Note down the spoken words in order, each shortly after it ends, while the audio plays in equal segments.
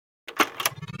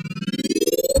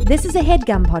This is a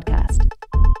HeadGum podcast.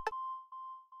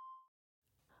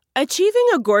 Achieving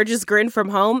a gorgeous grin from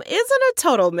home isn't a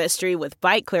total mystery with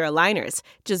Byte Clear aligners.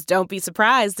 Just don't be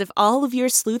surprised if all of your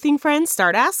sleuthing friends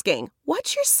start asking,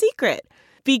 "What's your secret?"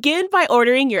 Begin by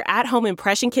ordering your at-home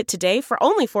impression kit today for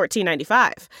only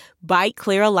 $14.95. Byte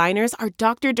Clear aligners are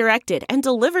doctor-directed and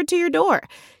delivered to your door.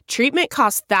 Treatment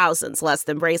costs thousands less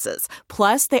than braces.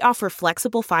 Plus, they offer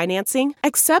flexible financing,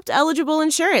 accept eligible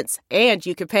insurance, and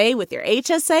you can pay with your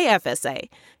HSA FSA.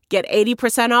 Get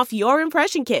 80% off your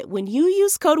impression kit when you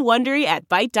use code WONDERY at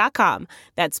Byte.com.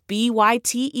 That's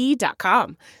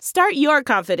BYTE.com. Start your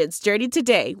confidence journey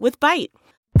today with Byte.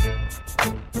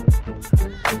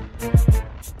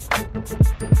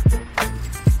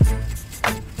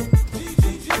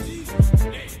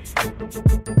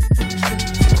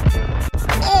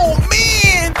 Oh,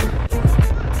 man!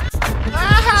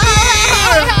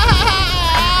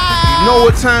 You know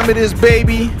what time it is,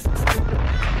 baby?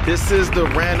 This is the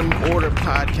Random Order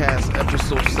Podcast,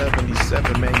 episode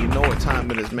 77, man. You know what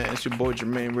time it is, man. It's your boy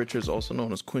Jermaine Richards, also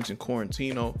known as Quentin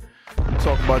Quarantino. We'll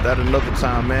talk about that another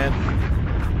time, man.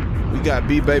 We got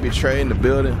B-Baby Trey in the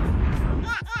building.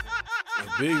 The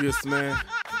biggest, man.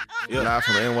 Yeah. Live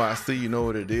from NYC, you know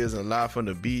what it is, and live from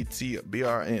the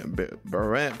BRN,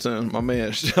 Brampton, my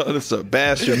man,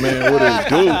 Sebastian, man, what it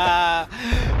do? Yeah,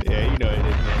 you know it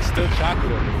is, man. Still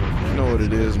chocolate over here. You know what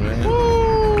it is, man.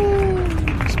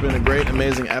 Woo! It's been a great,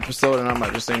 amazing episode, and I'm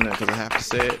not just saying that because I have to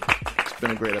say it. It's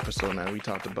been a great episode, man. We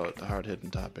talked about the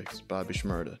hard-hitting topics. Bobby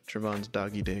Shmurda, Trevon's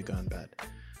doggy day gone bad,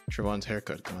 Trevon's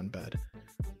haircut gone bad,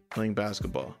 playing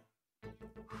basketball.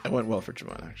 It went well for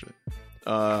Trevon, actually.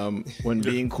 When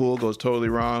being cool goes totally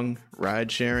wrong,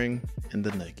 ride sharing, and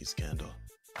the Nike scandal.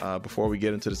 Before we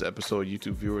get into this episode,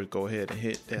 YouTube viewers, go ahead and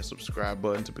hit that subscribe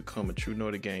button to become a True Know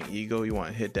the Gang Ego. You want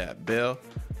to hit that bell.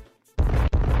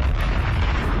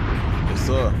 Yes,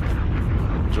 sir.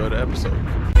 Enjoy the episode.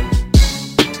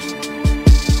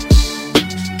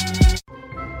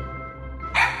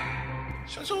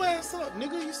 Shut your ass up,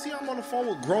 nigga. You see I'm on the phone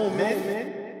with grown men.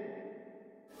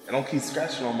 And don't keep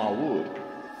scratching on my wood.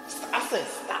 I said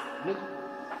stop, nigga.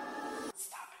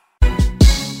 Stop it.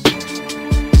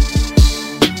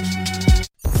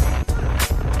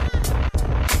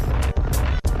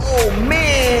 Oh,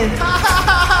 man.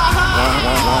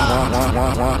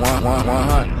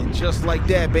 And just like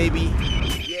that, baby.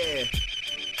 Yeah.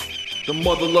 The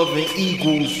mother-loving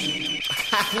Eagles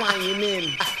flying in.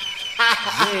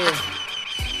 Yeah.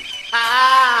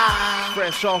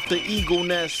 Fresh off the eagle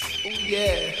nest. Oh,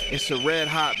 yeah. It's a red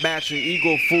hot batch of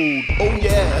eagle food. Oh,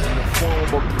 yeah. In the form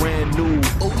of a brand new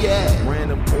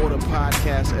Random Order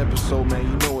Podcast episode, man.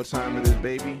 You know what time it is,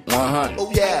 baby.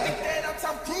 Oh, yeah.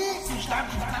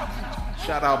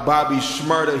 Shout out Bobby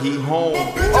Shmurda, he home.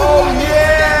 Oh,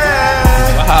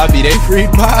 yeah. Bobby, they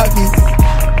freed Bobby.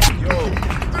 Yo,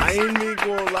 I ain't even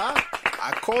gonna lie.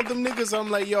 I called them niggas. I'm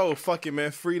like, yo, fuck it,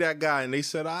 man. Free that guy. And they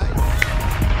said, all right.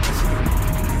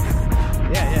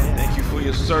 Yeah. Thank you for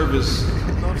your service.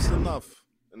 Enough's enough.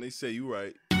 And they say, you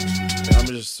right. And I'm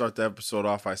gonna just start the episode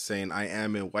off by saying I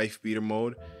am in wife beater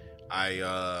mode.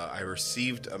 I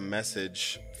received a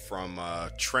message from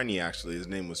Trenny, actually. His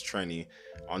name was Trenny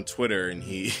on Twitter, and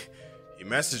he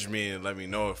messaged me and let me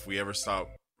know if we ever stop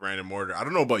Random Order. I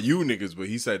don't know about you niggas, but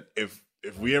he said if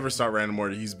we ever start Random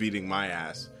Order, he's beating my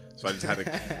ass. So I just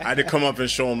had to come up and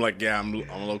show him like, yeah, I'm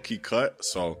low key cut.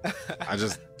 So I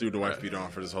just threw the wife beater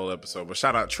on for this whole episode. But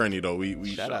shout out Trenny though.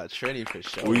 We shout out Trenny for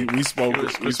sure. We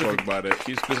spoke about it.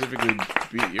 He specifically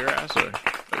beat your ass, or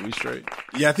are we straight?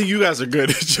 Yeah, I think you guys are good.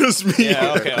 It's just me.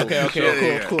 Yeah,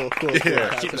 okay. Cool.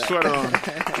 Yeah, keep the sweater on.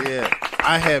 Yeah,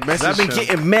 I had messaged I've been him.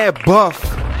 getting mad buff.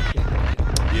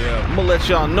 Yeah, I'm gonna let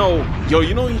y'all know. Yo,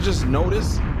 you know you just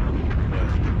notice.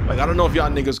 Like, I don't know if y'all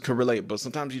niggas could relate, but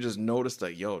sometimes you just notice,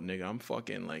 like, yo, nigga, I'm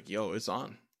fucking, like, yo, it's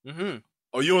on. Mm-hmm.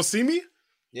 Oh, you don't see me?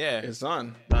 Yeah. It's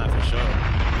on. Nah, for sure.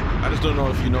 I just don't know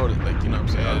if you noticed, like, you know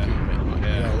what I'm saying? Yeah. Other people may not.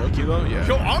 Yeah. Look, you know? Yeah.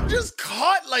 Yo, I'm just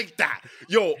caught like that.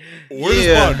 Yo,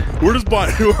 where's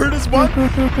Bun? Bend and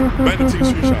take a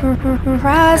screenshot.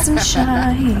 Rise and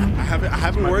shine. I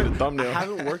haven't worked. Thumbnail. I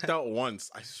haven't worked out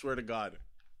once. I swear to God.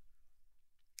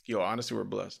 Yo, honestly, we're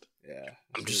blessed. Yeah.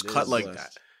 I'm just cut like blessed.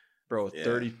 that. Bro, Yeah.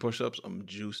 30 push-ups, I'm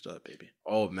juiced up, baby.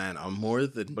 Oh, man, I'm more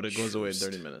than But it goes away in juiced.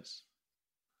 30 minutes.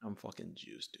 I'm fucking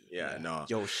juiced, dude. Yeah, no.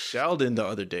 Yo, Sheldon the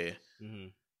other day Mm-hmm.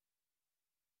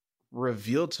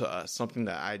 revealed to us something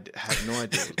that I had no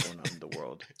idea was going on in the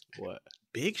world. What?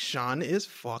 Big Sean is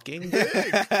fucking big.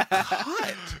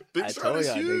 Hot. Big I Sean told is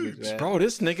y'all huge. niggas, man. Bro,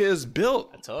 this nigga is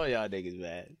built. I told y'all niggas,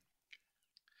 man.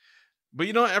 But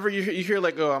you don't ever you hear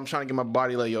like, oh, I'm trying to get my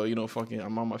body like, yo, you know, fucking,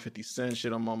 I'm on my 50 Cent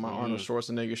shit, I'm on my Arnold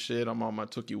Schwarzenegger shit, I'm on my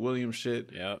Tookie Williams shit.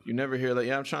 Yeah. You never hear like,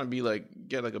 yeah, I'm trying to be like,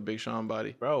 get like a Big Sean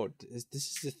body. Bro, this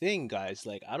is the thing, guys.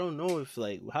 Like, I don't know if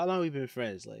like how long we been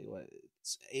friends? Like what?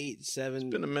 It's 8, 7, It's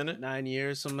been a minute. 9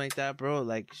 years, something like that, bro.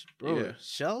 Like, bro, Yeah.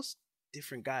 Shell's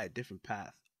different guy, different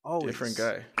path. Always Different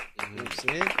guy. You know what I'm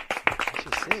saying? That's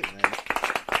just it, man.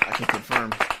 I can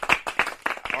confirm.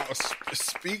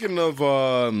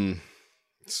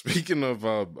 Speaking of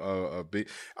big,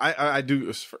 I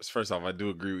do. First off, I do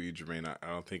agree with you, Jermaine. I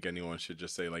don't think anyone should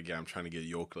just say like, yeah, I'm trying to get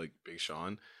yoked like Big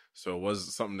Sean. So it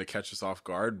was something to catch us off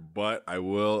guard, but I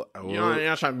will. You're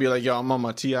not trying to be like, yo, I'm on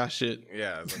my T.I. shit.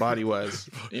 Yeah, body wise.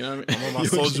 You know what I mean? I'm on my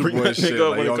Soulja Boy shit.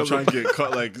 Like, yo, I'm trying to get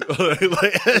cut like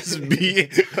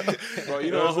SB. Bro,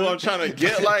 you know who I'm trying to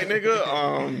get like,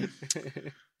 nigga?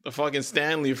 The fucking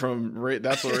Stanley from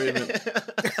That's What Raven.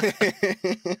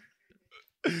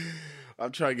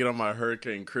 I'm trying to get on my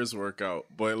Hurricane Chris workout,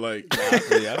 but like, I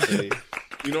feel you.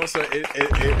 you know what I'm saying?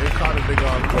 It caught a nigga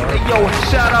off guard. Hey, yo,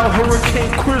 shout out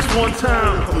Hurricane Chris one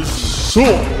time.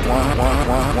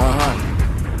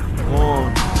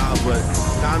 But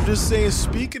I'm just saying,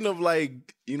 speaking of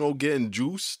like, you know, getting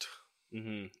juiced,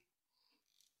 I'm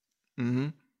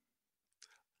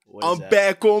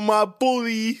back on my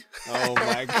bully. Oh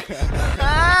my god.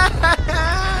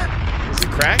 Is it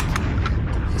cracked?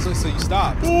 So you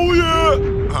stopped. Oh yeah.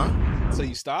 Huh? So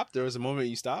you stopped? There was a moment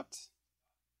you stopped?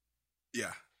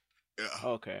 Yeah.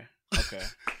 Okay.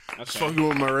 Just fucking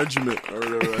with my regiment or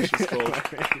whatever that shit's called.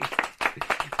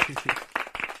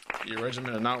 Your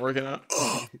regiment is not working out?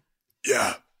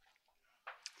 Yeah.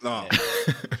 No.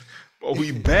 But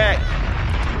we back.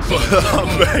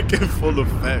 I'm back in full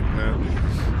effect,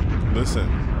 man.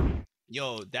 Listen.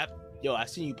 Yo, I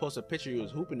seen you post a picture you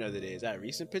was hooping the other day. Is that a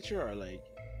recent picture or like?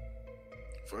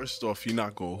 First off, you're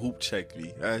not gonna hoop check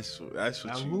me. That's what I'm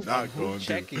you're not hoop gonna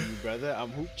checking do. you, brother. I'm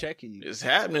hoop checking you. It's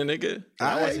happening, nigga.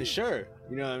 I wasn't sure.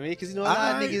 You know what I mean? Because you know a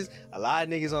lot of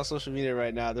niggas on social media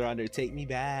right now, they're on their take me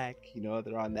back. You know,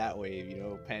 they're on that wave. You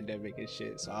know, pandemic and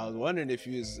shit. So I was wondering if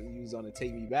you was on a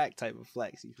take me back type of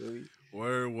flex. You feel me?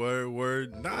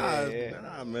 Word.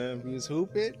 Nah, man. You was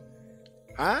hooping.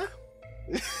 Huh?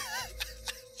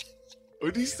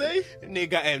 What'd he say? Nigga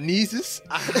got amnesis.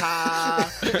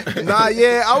 Nah,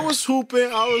 yeah, I was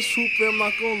hooping. I'm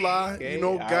not gonna lie. Okay, you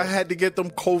know, I right. had to get them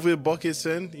COVID buckets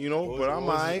in, you know, but I'm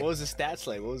alright. What was the stats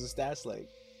like?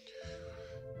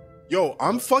 Yo,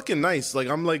 I'm fucking nice. Like,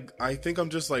 I think I'm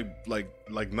just like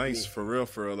nice for real,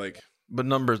 like. But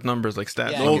numbers, like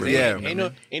stats. Oh,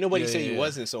 Ain't nobody say you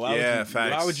wasn't. So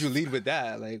why would you lead with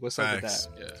that? Like, what's up with that?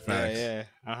 Yeah. Facts.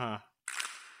 Yeah.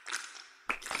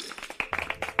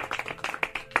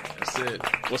 That's it.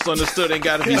 What's understood ain't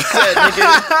gotta be said, nigga.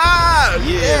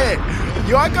 Yeah.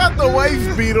 Yo, I got the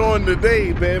wife beat on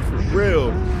today, man, for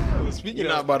real. You're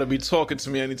not about to be talking to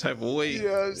me any type of way.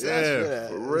 Yeah,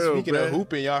 for real, Speaking man. of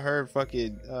hooping, y'all heard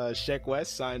fucking Sheck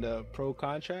West signed a pro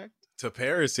contract? To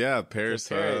Paris, yeah, Paris.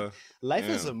 Life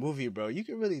is a movie, bro. You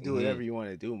can really do whatever you want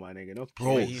to do, my nigga. No,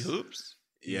 Bro, Wait, he hoops?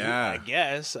 Yeah. I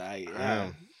guess.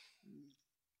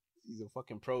 He's a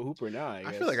fucking pro hooper now. I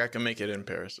guess. I feel like I can make it in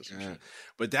Paris or something.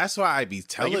 But that's why I be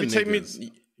telling Like, if you take niggas.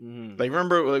 me, like,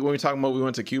 remember like when we talking about we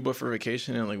went to Cuba for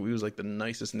vacation and like we was like the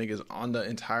nicest niggas on the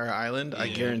entire island? I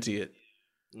guarantee it.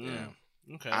 Yeah.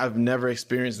 Okay. I've never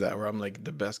experienced that where I'm like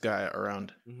the best guy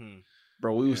around.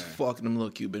 Bro, we was fucking them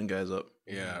little Cuban guys up.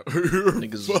 Yeah,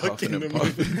 Niggas was huffing and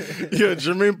puffing. Yeah,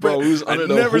 Jermaine. Bro, we was I've under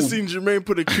the never hoop. seen Jermaine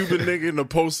put a Cuban nigga in a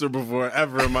poster before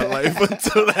ever in my life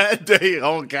until that day.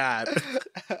 Oh God!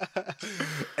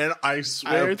 And I I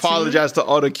swear, apologize to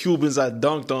all the Cubans I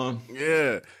dunked on. to you,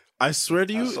 yeah, I swear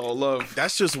to you, That's all love.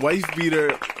 that's just wife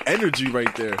beater energy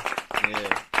right there.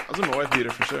 Yeah. I was in my wife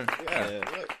beater for sure. Yeah,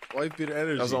 wife beater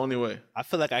energy. That was the only way. I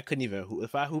feel like I couldn't even hoop.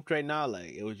 If I hooped right now,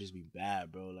 like it would just be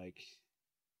bad, bro. Like,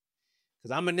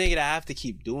 cause I'm a nigga that I have to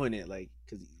keep doing it, like,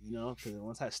 cause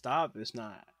once I stop, it's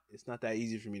not that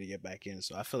easy for me to get back in.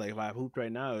 So I feel like if I hooped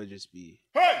right now, it would just be.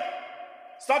 Hey,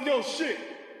 stop your shit!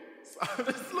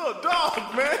 This little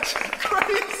dog, man,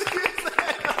 crazy as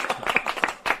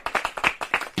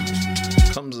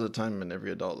hell. Comes a time in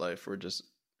every adult life where just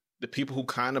the people who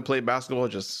kind of play basketball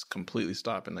just completely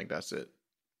stop and like that's it.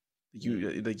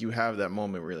 You have that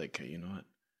moment where you're like, hey, you know what?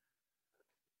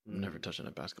 I'm never touching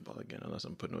a basketball again unless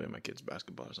I'm putting away my kid's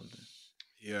basketball or something.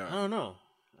 Yeah, I don't know.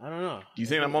 Do you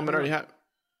think that moment already happened?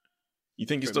 You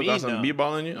think you For still me, got some no.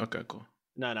 b-ball in you? Okay, cool.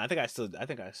 No, I think I still do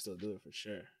it for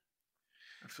sure.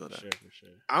 I feel that. For sure.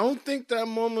 I don't think that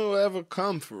moment will ever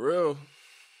come for real.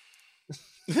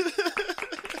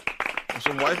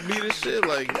 Some wife beater shit,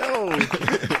 like yo.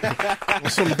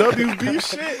 Some WB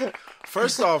shit.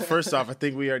 First off, I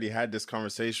think we already had this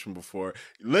conversation before.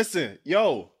 Listen,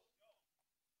 yo.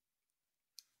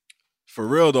 For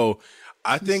real though,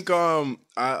 I think we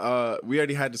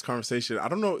already had this conversation. I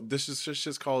don't know. This is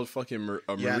just called fucking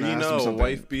marina or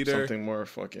wife beater. Something more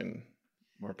fucking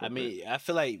more. I mean, I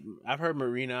feel like I've heard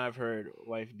marina, I've heard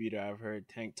wife beater, I've heard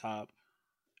tank top.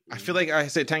 I feel like I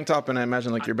say tank top and I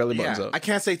imagine like your belly button's up. I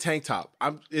can't say tank top.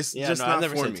 It's just not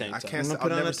for me. I can't say,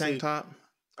 put on a tank top.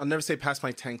 I'll never say past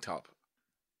my tank top.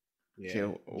 Yeah.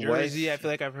 Okay, jersey, I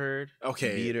feel like I've heard.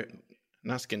 Okay. Beater.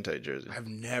 Not skin tight jersey. I've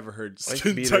never heard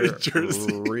skin tight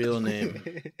jersey. Real name.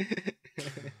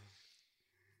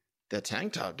 That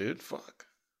tank top, dude. Fuck.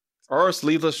 Or a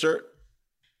sleeveless shirt.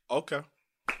 Okay.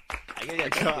 I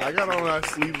got on my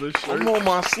sleeveless shirt. I'm on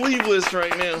my sleeveless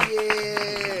right now.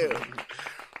 Yeah.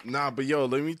 Nah, but yo,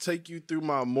 let me take you through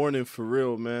my morning for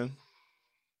real, man.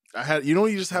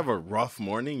 You just have a rough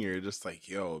morning. You're just like,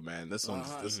 yo, man, this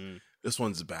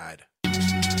one's bad.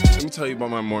 Let me tell you about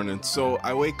my morning. So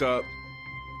I wake up.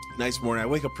 Nice morning. I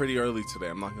wake up pretty early today.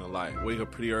 I'm not gonna lie. I wake up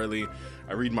pretty early.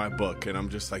 I read my book, and I'm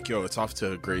just like, yo, it's off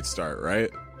to a great start, right?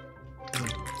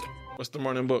 What's the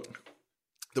morning book?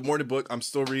 The morning book. I'm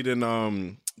still reading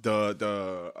the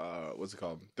what's it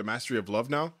called? The Mastery of Love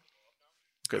now.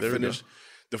 Okay, there we go.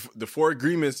 The Four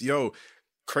Agreements. Yo,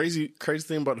 crazy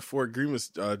thing about the Four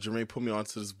Agreements. Jermaine put me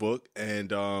onto this book, and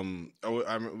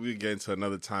we get into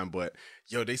another time, but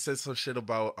yo, they said some shit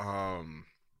about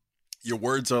your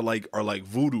words are like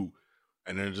voodoo.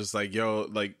 And they're just like, yo,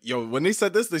 when they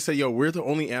said this, they said, yo, we're the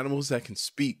only animals that can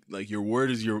speak. Like, your word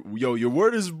is your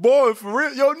word is born, for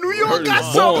real. Yo, New York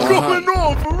got something going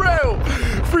on, for real.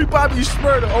 Free Bobby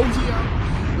Shmurda. Oh,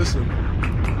 yeah. Listen.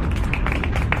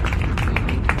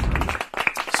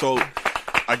 So,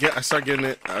 I start getting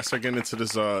into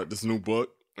this new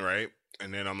book, right?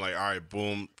 And then I'm like, all right,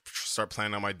 boom, start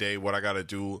planning on my day, what I got to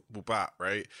do, boop, bop,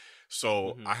 right?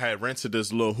 So I had rented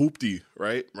this little hoopty,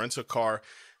 right? Rent a car,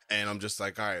 and I'm just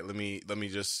like, all right, let me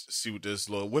just see what this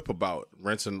little whip about.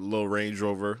 Renting a little Range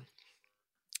Rover.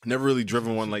 Never really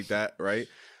driven one like that, right?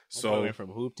 So went from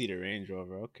hoopty to Range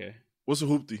Rover. Okay, what's a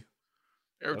hoopty?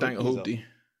 Everything a hoopty.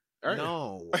 Right.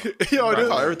 No, yo,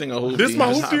 everything a hoopty. This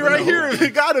my hoopty right here.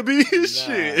 It gotta be his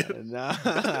shit. Nah,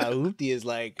 hoopty is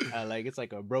like it's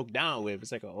like a broke down whip.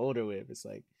 It's like an older whip. It's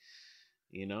like.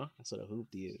 You know, that's what a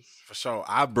hoopty is. For sure.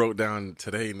 I broke down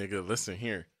today, nigga. Listen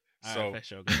here. So, right,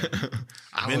 sure,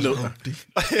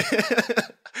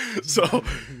 so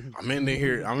I'm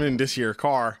in this here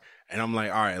car, and I'm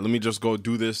like, all right, let me just go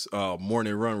do this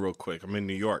morning run real quick. I'm in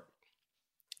New York.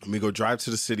 Let me go drive to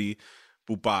the city,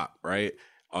 boop bop, right?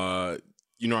 You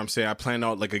know what I'm saying? I planned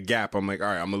out like a gap. I'm like, all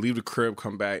right, I'm gonna leave the crib,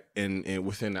 come back in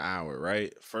within an hour,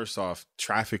 right? First off,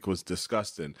 traffic was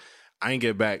disgusting. I ain't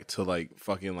get back till like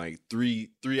fucking like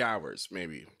three hours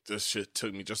maybe. This shit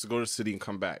took me just to go to the city and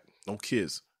come back. No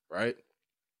kids, right?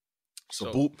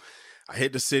 So boop, I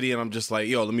hit the city and I'm just like,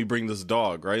 yo, let me bring this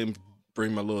dog, right? And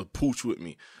bring my little pooch with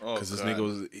me. Because this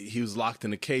nigga was locked in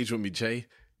the cage with me, Jay.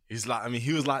 He was locked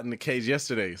in the cage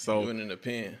yesterday. So he went in the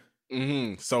pen.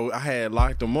 Mm-hmm. So I had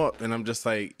locked him up and I'm just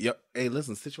like, yep, hey,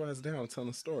 listen, sit your ass down, I'm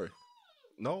telling the story.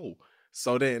 No.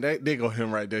 So then they go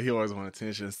him right there. He always want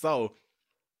attention. So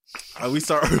I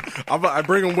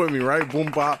bring him with me, right? Boom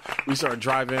bop. We start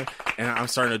driving, and I'm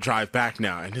starting to drive back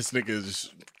now. And this nigga is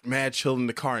just mad chill in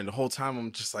the car. And the whole time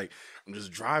I'm just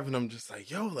driving. I'm just like,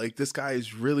 yo, like this guy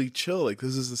is really chill. Like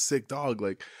this is a sick dog.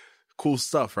 Like cool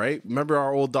stuff, right? Remember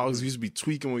our old dogs used to be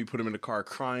tweaking when we put him in the car,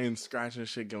 crying, scratching,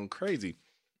 shit, going crazy.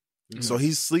 Mm-hmm. So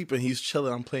he's sleeping, he's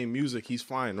chilling. I'm playing music, he's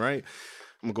fine, right?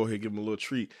 I'm gonna go ahead and give him a little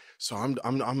treat. So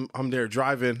I'm there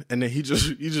driving, and then he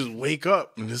just wake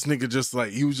up, and this nigga just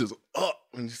like he was just up,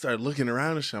 and he started looking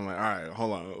around and shit. I'm like, all right,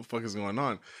 hold on, what the fuck is going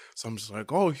on? So I'm just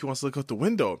like, oh, he wants to look out the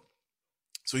window.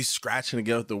 So he's scratching to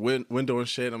get out the window and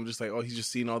shit. I'm just like, oh, he's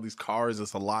just seeing all these cars.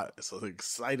 It's a lot. It's an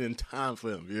exciting time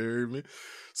for him. You hear me?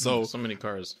 So many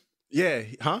cars. Yeah,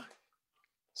 huh?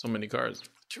 So many cars.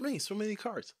 What you mean? So many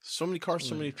cars. So many cars.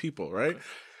 So many people. Right.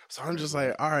 So I'm just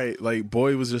like, all right, like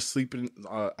boy was just sleeping.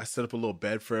 I set up a little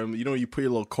bed for him. You know, you put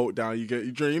your little coat down. You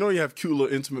have cute little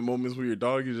intimate moments with your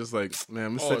dog. You're just like, man,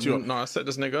 I'm gonna set you up. No, I set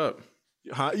this nigga up.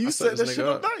 Huh? You set that shit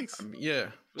up nice.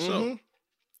 Yeah. Mm-hmm. So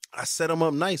I set him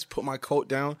up nice. Put my coat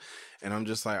down, and I'm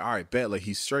just like, all right, bet. Like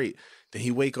he's straight. Then he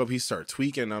wake up, he start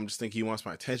tweaking. And I'm just thinking he wants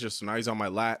my attention. So now he's on my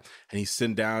lap, and he's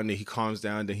sitting down. And he calms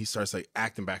down. Then he starts like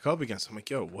acting back up again. So I'm like,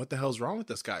 yo, what the hell's wrong with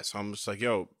this guy? So I'm just like,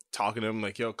 yo, talking to him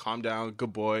like, yo, calm down,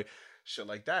 good boy, shit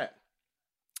like that.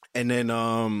 And then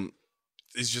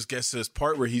it just gets to this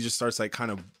part where he just starts like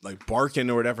kind of like barking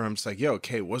or whatever. I'm just like, yo,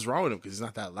 okay, what's wrong with him? Because he's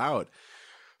not that loud.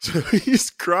 So he's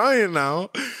crying now.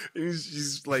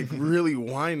 He's like really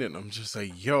whining. I'm just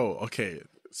like, yo, okay,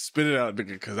 spit it out, nigga,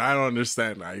 because I don't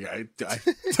understand. I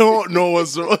don't know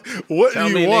what's wrong. What Tell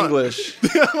do me you in want? English.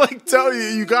 I'm like, tell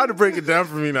you got to break it down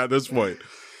for me now at this point.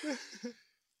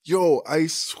 Yo, I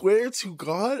swear to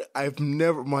God, I've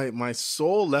never, my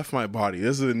soul left my body.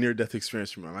 This is a near-death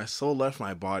experience for me. My soul left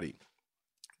my body.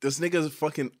 This nigga's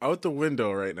fucking out the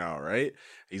window right now, right?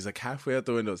 He's like halfway out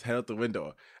the window, his head out the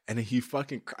window. And then he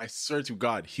fucking, I swear to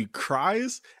God, he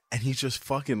cries and he just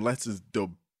fucking lets the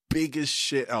biggest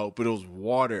shit out, but it was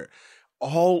water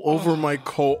all over my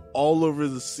coat, all over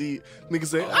the seat. Niggas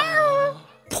say, ah!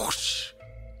 Poosh.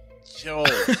 Yo,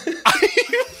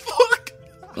 fuck.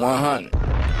 100.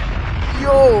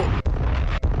 Yo.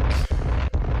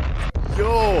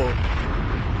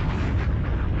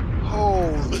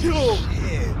 Holy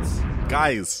shit.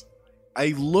 Guys, I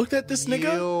looked at this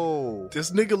nigga. Yo.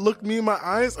 This nigga looked me in my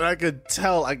eyes and I could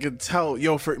tell.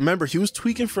 Yo, remember, he was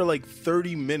tweaking for like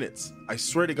 30 minutes. I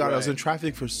swear to God, I was in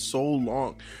traffic for so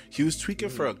long. He was tweaking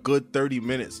for a good 30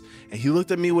 minutes. And he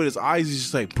looked at me with his eyes. He's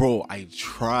just like, bro, I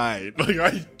tried. Like,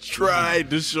 I tried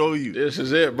to show you. This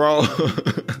is it, bro.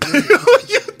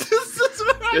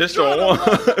 This is This the one.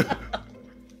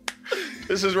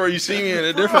 This is where you see me in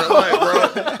a different light,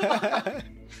 bro.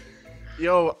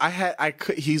 Yo,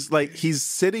 he's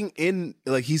sitting in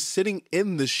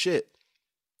the shit.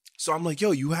 So I'm like,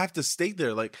 yo, you have to stay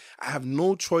there. Like, I have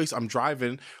no choice. I'm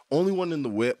driving, only one in the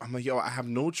whip. I'm like, yo, I have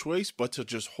no choice but to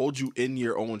just hold you in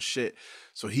your own shit.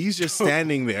 So he's just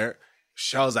standing there.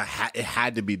 Shells, it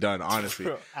had to be done, honestly.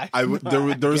 Bro,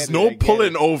 there was no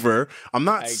pulling over. I'm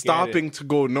not stopping to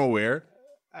go nowhere.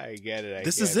 I get it.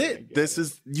 This is it. This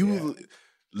is you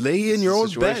lay in your own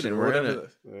bed or whatever.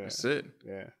 That's it.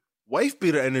 Yeah. Wife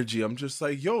beater energy. I'm just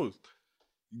like, yo,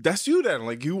 that's you then.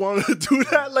 Like, you want to do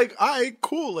that? Like, all right,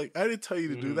 cool. Like, I didn't tell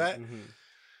you to do that.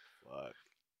 Fuck.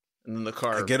 And then the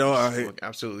car get on. just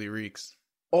absolutely reeks.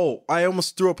 Oh, I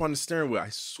almost threw up on the steering wheel.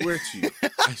 I swear to you.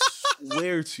 I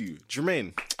swear to you.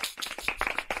 Jermaine.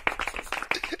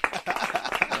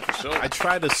 I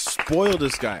try to spoil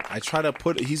this guy. I try to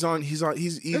put he was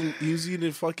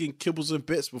eating fucking kibbles and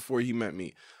bits before he met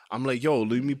me. I'm like, yo,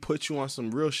 let me put you on some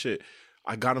real shit.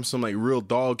 I got him some like real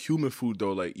dog human food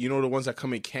though. Like, you know, the ones that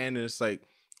come in can and it's like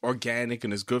organic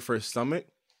and it's good for his stomach.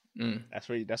 That's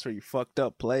where you fucked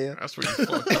up, player. That's where you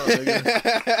fucked up,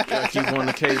 nigga. You gotta keep on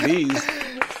the KBs.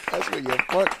 That's where you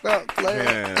fucked up, player.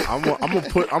 Man, I'm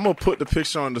gonna put the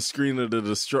picture on the screen of the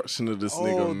destruction of this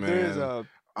nigga, man.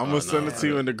 I'm gonna send it to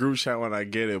you in the group chat when I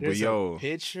get it. But yo,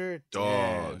 picture,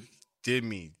 dog, did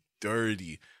me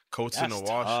dirty. Coats in the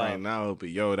wash tough. right now, but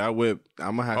yo, that whip,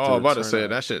 I'm gonna have to. Oh, I'm about to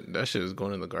return say that shit is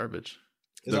going in the garbage.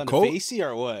 Is The it on coat? the facey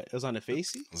or what? It was on the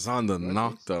facey? It's on the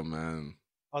Nocta, man.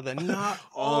 Oh, the not.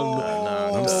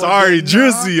 I'm sorry,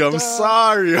 Drizzy. I'm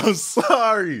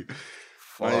sorry.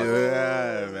 Fuck.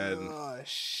 Yeah, man. Oh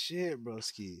shit,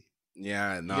 broski.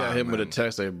 Yeah, nah. You got him with a man.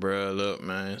 text like, bruh, look,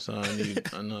 man, so I need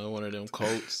another one of them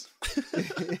coats.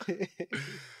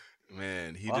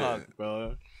 Man, he Fuck, did.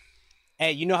 bro.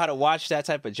 Hey, you know how to wash that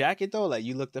type of jacket though? Like,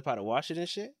 you looked up how to wash it and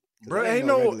shit? 'Cause Bro, that ain't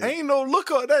no regular.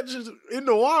 look up that just in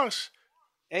the wash.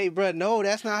 Hey, bro, no,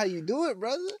 that's not how you do it,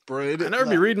 brother. Bro, I never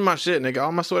be reading my shit, nigga.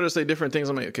 All my sweaters say different things.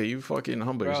 I'm like, okay, you fucking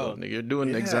humble Bro. yourself, nigga. You're doing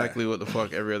Yeah. exactly what the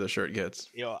fuck every other shirt gets.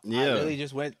 Yo, Yeah. I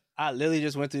literally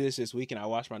just went through this week and I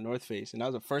washed my North Face, and that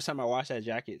was the first time I washed that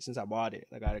jacket since I bought it.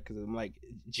 Like, because I'm like,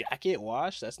 jacket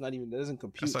wash? That doesn't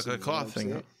compute. That's like to a me, cloth you know thing.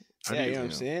 what I'm saying? Yeah, you know what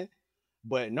I'm saying?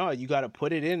 But no, you got to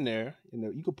put it in there.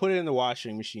 You can put it in the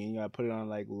washing machine. You got to put it on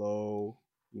like low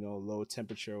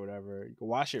temperature or whatever. You can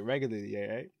wash it regularly, yeah,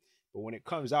 right? But when it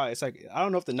comes out, it's like, I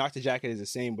don't know if the Nocta jacket is the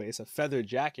same, but it's a feather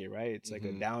jacket, right? It's like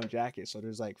a down jacket. So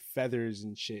there's like feathers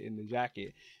and shit in the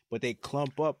jacket, but they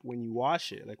clump up when you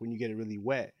wash it, like when you get it really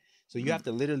wet. So you have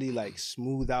to literally like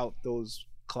smooth out those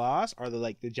cloths, or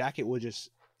the jacket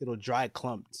it'll dry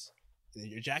clumps.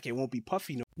 Your jacket won't be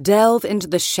puffy no. Delve into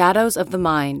the shadows of the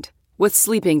mind with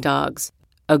Sleeping Dogs,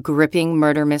 a gripping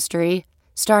murder mystery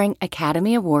starring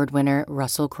Academy Award winner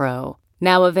Russell Crowe.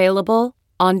 Now available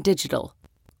on digital.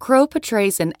 Crowe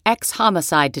portrays an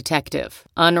ex-homicide detective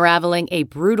unraveling a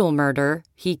brutal murder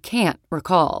he can't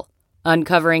recall.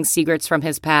 Uncovering secrets from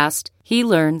his past, he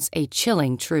learns a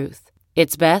chilling truth.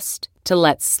 It's best to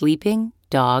let sleeping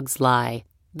dogs lie.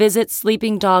 Visit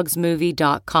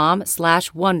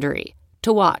sleepingdogsmovie.com/Wondery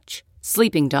to watch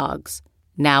Sleeping Dogs,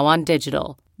 now on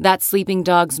digital. That's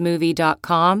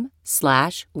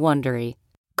sleepingdogsmovie.com/Wondery.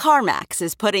 CarMax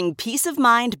is putting peace of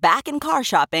mind back in car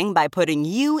shopping by putting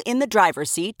you in the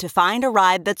driver's seat to find a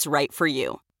ride that's right for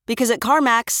you. Because at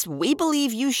CarMax, we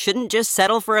believe you shouldn't just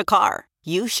settle for a car.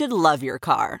 You should love your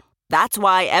car. That's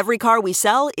why every car we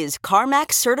sell is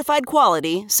CarMax certified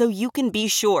quality, so you can be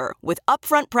sure with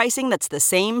upfront pricing that's the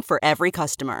same for every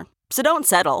customer. So don't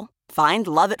settle. Find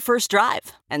love at first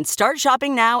drive and start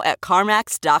shopping now at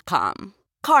CarMax.com.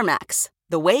 CarMax,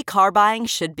 the way car buying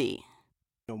should be.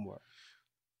 No more.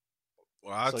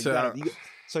 Well,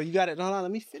 so you got it. Hold on, let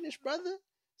me finish, brother.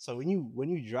 So when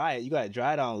you dry it, you gotta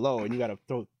dry it on low, and you gotta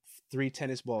throw 3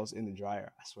 tennis balls in the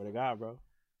dryer. I swear to God, bro.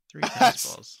 3 tennis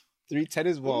balls. 3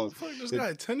 tennis balls. Who the fuck just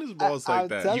got tennis balls like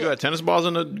that? You got tennis balls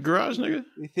in the garage, nigga?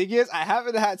 The thing is, I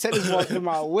haven't had tennis balls in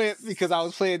my whip because I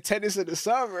was playing tennis in the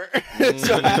summer.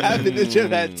 So I haven't just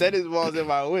had tennis balls in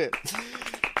my whip.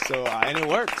 So and it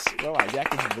works. Bro, my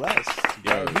jacket's blessed.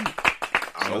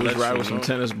 So let's ride with some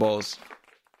tennis balls.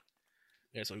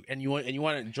 Yeah, so and you want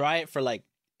to dry it for like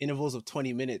intervals of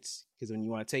 20 minutes because when you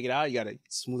want to take it out, you got to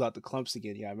smooth out the clumps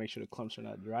again. You got to make sure the clumps are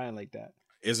not drying like that.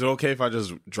 Is it okay if I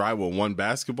just dry with one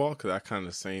basketball? Because that kind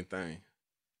of the same thing.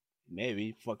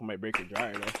 Maybe. Fucking might break the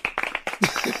dryer, though.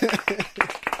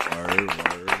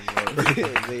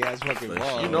 Big ass fucking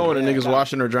ball. You know when a nigga's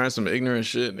washing or drying some ignorant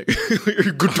shit, nigga.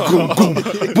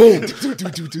 Boom.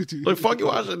 Like, fuck you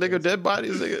washing, nigga. Dead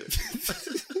bodies,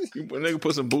 nigga. Nigga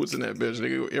put some boots in that bitch, nigga.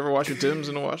 You ever wash your Timbs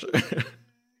in the washer?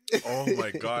 Oh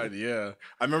my God, yeah.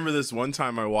 I remember this one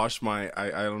time I washed I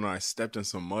don't know, I stepped in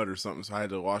some mud or something, so I had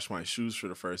to wash my shoes for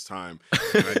the first time.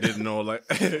 And I didn't know, like,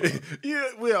 yeah,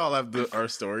 we all have our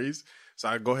stories. So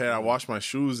I go ahead, I wash my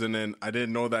shoes, and then I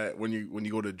didn't know that when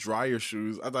you go to dry your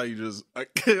shoes, I thought you just,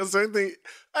 same thing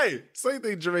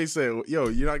Jermaine said, yo,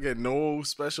 you're not getting no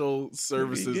special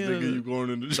services, nigga, you going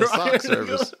in the dryer. Sock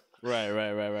service.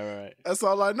 Right. That's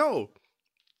all I know.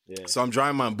 Yeah. So I'm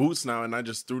drying my boots now, and I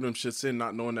just threw them shits in,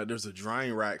 not knowing that there's a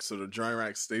drying rack. So the drying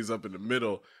rack stays up in the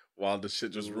middle while the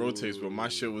shit just rotates. But my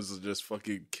shit was just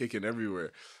fucking kicking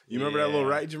everywhere. You remember that little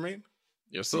rack, Jermaine?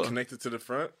 Yes, sir. Connected to the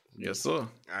front? Yes, sir.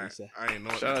 I ain't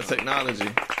know. Shout out technology.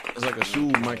 It's like a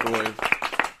shoe microwave.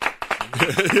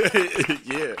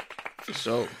 Yeah, for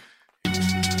sure.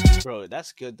 Bro,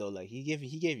 that's good though. Like he gave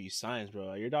you signs,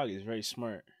 bro. Your dog is very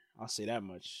smart. I'll say that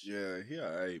much. Yeah, he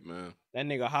alright, man. That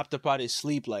nigga hopped up out his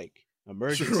sleep like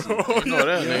emergency. You know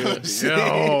that nigga.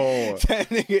 Yo. That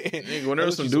nigga, when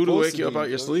there's some dude to wake you up out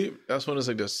your sleep, that's when it's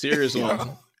like the serious one.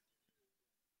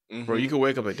 Mm-hmm. Bro, you can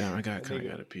wake up like, damn, I gotta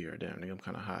pee, or damn, nigga, I'm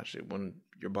kind of hot. Shit. When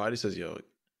your body says, yo, wake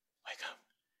up.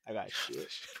 I got shit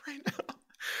right now.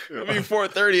 I mean,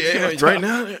 4:30 a.m. Right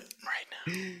now.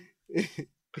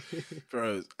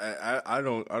 Bro, I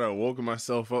don't woken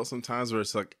myself up sometimes where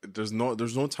it's like there's no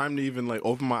time to even like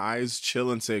open my eyes,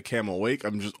 chill, and say, okay, I'm awake.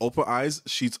 I'm just open eyes,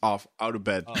 sheets off, out of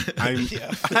bed. I'm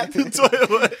at the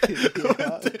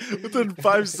toilet within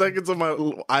 5 seconds of my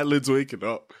eyelids waking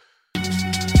up.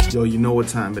 Yo, you know what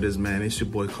time it is, man. It's your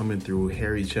boy coming through,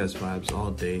 Hairy Chest Vibes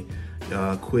all day.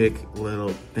 Quick little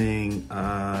thing.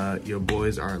 Your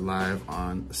boys are live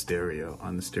on Stereo.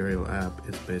 On the Stereo app,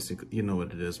 it's basically, you know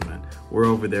what it is, man. We're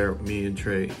over there, me and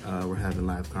Trey, we're having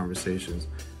live conversations.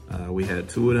 We had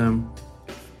 2 of them.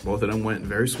 Both of them went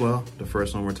very swell. The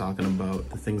first one we're talking about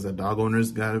the things that dog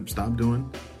owners gotta stop doing.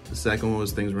 The second one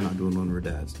was things we're not doing when we're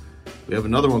dads. We have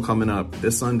another one coming up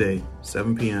this Sunday,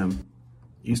 7 p.m.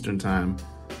 Eastern time.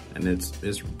 And it's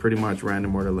pretty much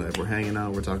random or to live. We're hanging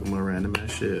out, we're talking about random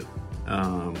ass shit.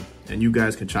 And you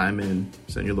guys can chime in,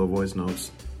 send your little voice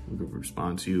notes. We can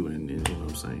respond to you and you know what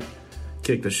I'm saying,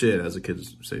 kick the shit, as the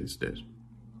kids say these days.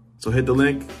 So hit the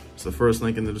link. It's the first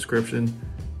link in the description.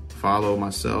 Follow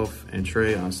myself and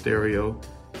Trey on Stereo.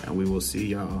 And we will see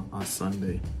y'all on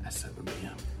Sunday at 7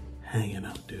 p.m. Hanging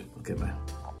out, dude. Okay, bye.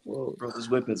 Whoa, bro, this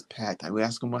whip is packed. We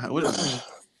ask him what is it?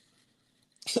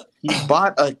 He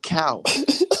bought a cow.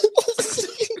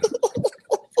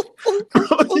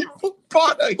 Bro, he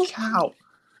bought a cow.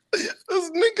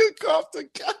 This nigga coughed a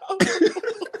cow.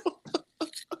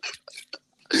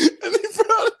 And this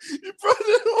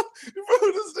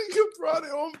nigga brought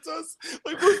it home to us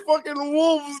like we're fucking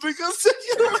wolves. Nigga said,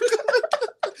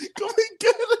 come and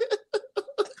get it.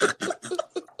 I'm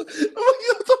like,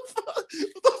 what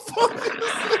the fuck is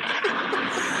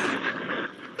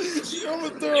this? I'm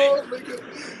gonna throw up, nigga.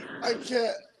 I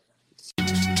can't.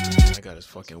 I got his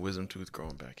fucking wisdom tooth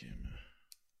growing back in, man.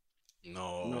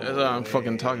 No. That's why I'm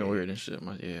fucking talking weird and shit.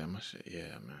 My shit.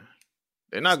 Yeah, man.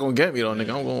 They're not gonna get me though,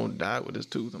 nigga. I'm gonna die with this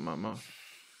tooth in my mouth.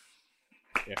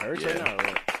 It hurts right now.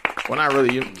 When I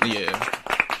really, yeah.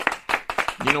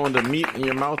 You know when the meat in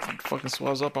your mouth fucking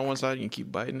swells up on one side, you can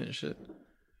keep biting it and shit.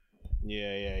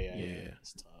 Yeah.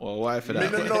 It's tough. Well, why for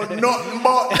that? No, nothing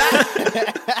but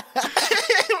that.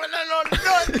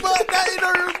 Nothing but that. You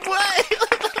don't play.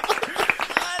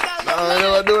 No, I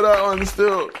never do that one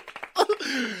still.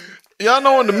 Y'all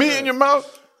know when the meat in your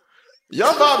mouth?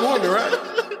 Y'all Bob Women, right?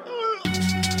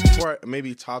 Or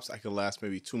maybe tops, I could last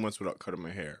maybe 2 months without cutting my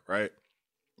hair, right?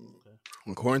 Okay.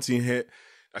 When quarantine hit,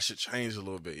 that shit changed a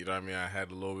little bit. You know what I mean? I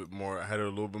had a little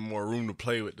bit more room to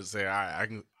play with to say, all right, I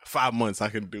can 5 months I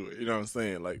can do it. You know what I'm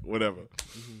saying? Like whatever.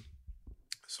 Mm-hmm.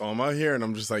 So I'm out here and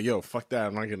I'm just like, yo, fuck that.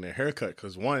 I'm not getting a haircut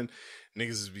because one, niggas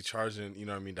is be charging, you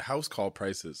know what I mean, the house call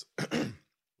prices.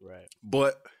 Right.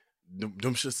 But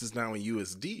them shits is now in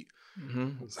USD.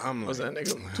 Mm-hmm. So I'm like, what's that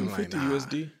nigga? 250 like, nah.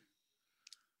 USD.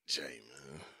 Jay,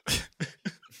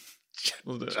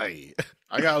 man. Jay.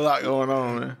 I got a lot going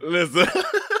on, man. Listen.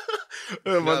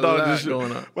 My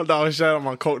dog shot out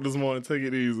my coat this morning. Take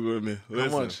it easy with me.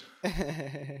 Listen.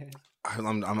 How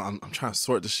much? I'm trying to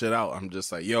sort the shit out. I'm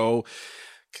just like, yo,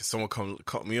 can someone come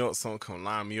cut me up? Someone come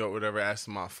line me up, whatever.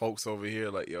 Asking my folks over here,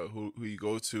 like, yo, who you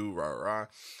go to? Rah.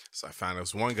 So I found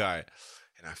this one guy.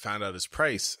 And I found out his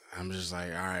price. I'm just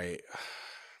like, all right.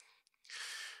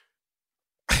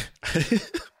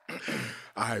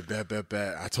 All right,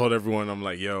 bet. I told everyone, I'm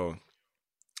like, yo,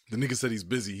 the nigga said he's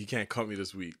busy. He can't cut me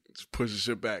this week. Just push the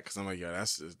shit back. Because I'm like, yo,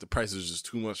 the price is just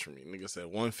too much for me. Nigga said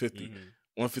 150. Mm-hmm.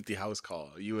 150 house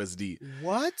call, USD.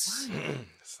 What?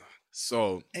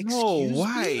 So,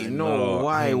 why? No.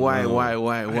 Why?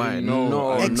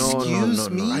 No.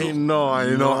 Excuse me? I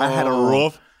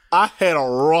know. I had a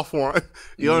rough one.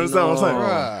 You understand what I'm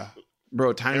saying?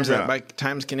 Bro, times that by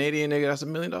times Canadian, nigga, that's $1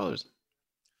 million.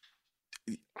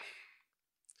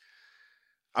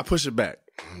 I push it back.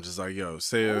 I'm just like, yo,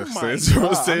 say it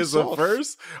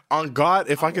first. On God,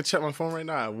 if I could check my phone right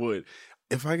now, I would.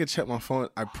 If I could check my phone,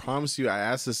 I promise you, I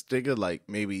asked this nigga like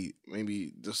maybe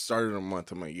the start of the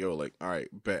month. I'm like, yo, like, all right,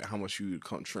 bet how much you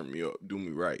come trim me up, do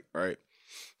me right?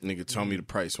 Nigga tell me the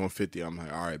price, 150. I'm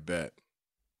like, all right, bet.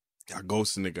 I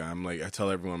ghost the nigga. I'm like, I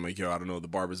tell everyone, I'm like, yo, I don't know. The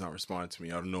barber's not responding to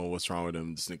me. I don't know what's wrong with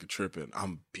him. This nigga tripping.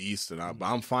 I'm beast and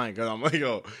I'm fine. Cause I'm like,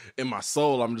 yo, in my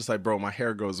soul, I'm just like, bro, my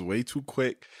hair grows way too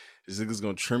quick. This nigga's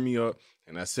gonna trim me up,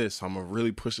 and that's it. So I'm gonna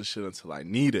really push the shit until I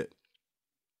need it.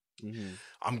 Mm-hmm.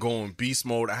 I'm going beast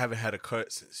mode. I haven't had a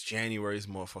cut since January. It's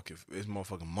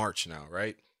motherfucking March now,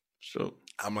 right? So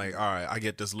I'm like, all right, I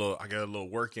got a little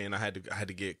work in. I had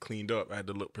to get cleaned up. I had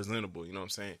to look presentable. You know what I'm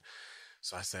saying?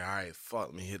 So I say, all right, fuck,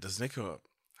 let me hit this nigga up.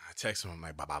 I text him. I'm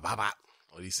like, ba.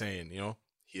 What he saying? You know?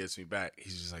 He hits me back.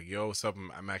 He's just like, yo, what's up?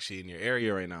 I'm actually in your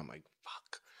area right now. I'm like,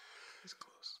 fuck. He's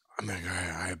close. I'm like, all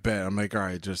right, I bet. I'm like, all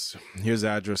right, just here's the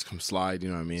address. Come slide. You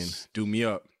know what I mean? Do me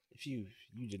up. If you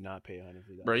did not pay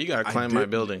 $150. Bro, you gotta climb my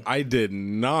building. I did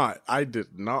not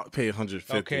pay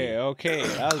 $150. Okay.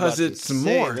 Because it's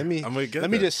more. Let me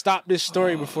just stop this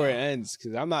story before it ends,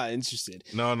 because I'm not interested.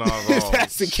 No, if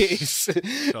that's the case.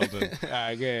 Sheldon. All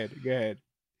right, go ahead.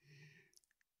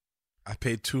 I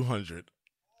paid $200.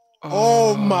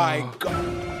 Oh my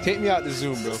God. Take me out the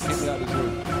Zoom, bro.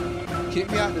 Kick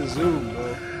me out the Zoom,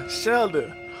 bro.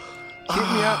 Sheldon. Kick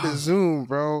me out the Zoom,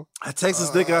 bro. I text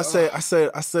this nigga.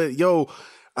 I said, yo,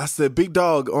 big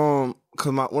dog, cause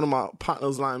one of my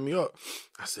partners lined me up.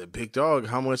 I said, big dog,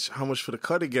 how much for the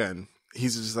cut again?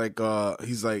 He's just like, I'm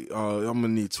gonna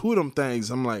need 2 of them things.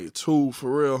 I'm like, 2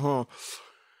 for real, huh?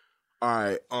 All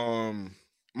right.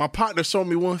 My partner showed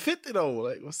me 150 though.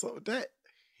 Like, what's up with that?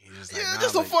 He's just like,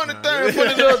 just a funny thing. Put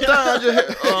it up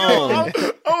down.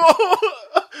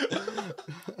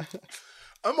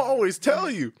 I'm always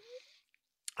tell you.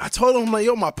 I told him, like,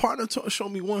 yo, my partner showed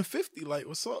me 150. Like,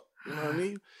 what's up? You know what I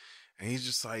mean? And he's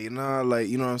just like, like,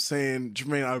 you know what I'm saying?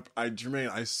 Jermaine,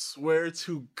 I swear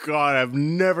to God, I've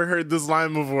never heard this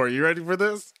line before. You ready for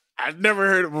this? I've never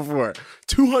heard it before.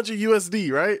 200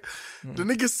 USD, right? The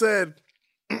nigga said,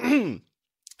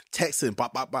 text him,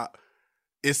 bop.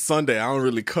 It's Sunday. I don't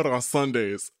really cut on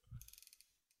Sundays.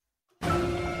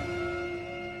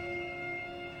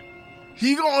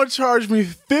 He gonna charge me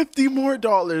 $50 more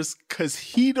because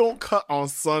he don't cut on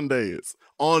Sundays.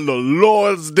 On the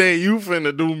Lord's Day, you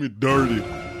finna do me dirty.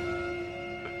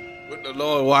 With the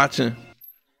Lord watching.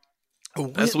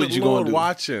 That's what you gonna do.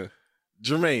 Watching.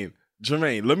 Jermaine,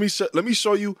 let me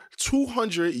show you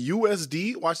 200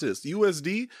 USD. Watch this.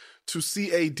 USD to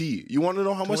CAD. You want to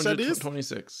know how much that is?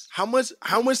 26. How much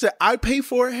did I pay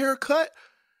for a haircut?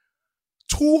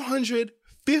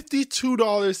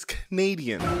 $252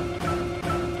 Canadian.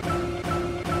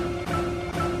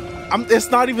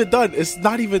 It's not even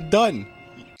done.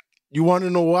 You want to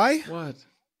know why? What?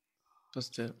 What's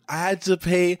that? I had to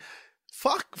pay.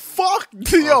 Fuck.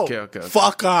 Yo. Okay.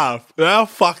 Fuck off. Yeah,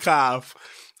 fuck off.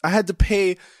 I had to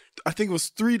pay, I think it was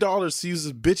 $3 to use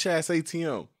this bitch ass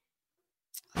ATM.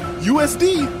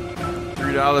 USD. $3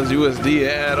 USD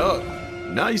add up.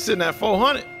 Now you sitting at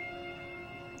 400.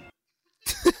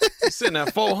 You sitting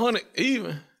at 400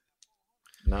 even.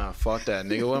 Nah, fuck that,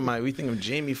 nigga. What am I? We think of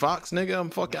Jamie Foxx, nigga? I'm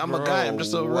a guy. I'm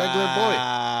just a regular boy.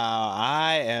 Wow,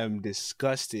 I am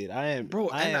disgusted. I am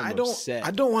upset.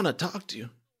 I don't want to talk to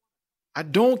you. I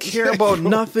don't care about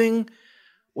nothing.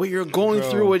 What you're going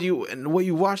through, what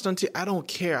you watched on TV. I don't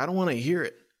care. I don't want to hear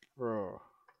it, bro.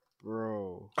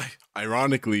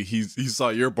 Ironically, he saw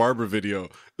your barber video.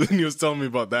 Then he was telling me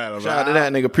about that. Shout out to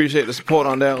that nigga. Appreciate the support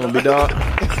on that one, B-Dog.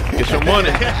 Get your money.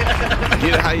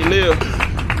 Get it how you live.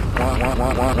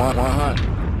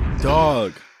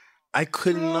 Dog, I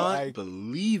could not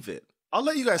believe it. I'll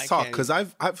let you guys talk because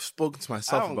I've spoken to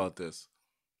myself about this.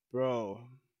 Bro.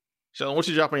 Sheldon, what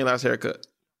you drop on your last haircut?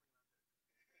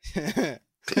 You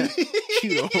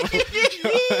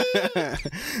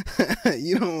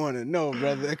don't want to know,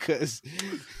 brother, because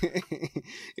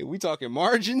if we talking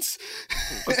margins,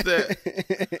 what's that,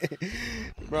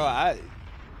 bro?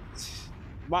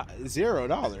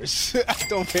 $0. I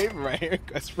don't pay for my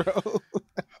haircuts, bro.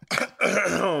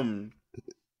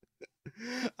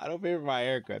 I don't pay for my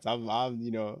haircuts. I'm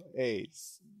hey,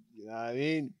 you know what I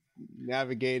mean?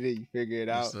 Navigate it, you figure it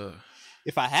out.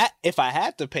 If I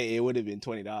had to pay, it would have been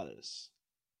 $20.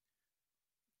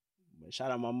 But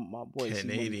shout out my boy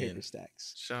Canadian Paper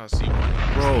Stacks. Shout out C-Money.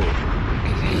 Bro.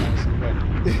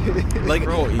 Like,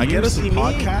 bro, I get us a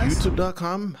podcast.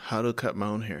 YouTube.com, how to cut my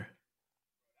own hair.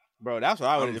 Bro, that's what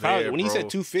I would have. When he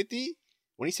said 250,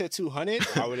 when he said 200,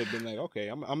 I would have been like, okay,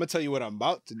 I'm gonna tell you what I'm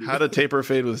about to do. How to taper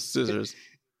fade with scissors.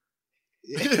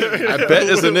 I bet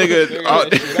it's a nigga. I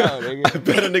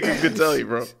bet a nigga could tell you,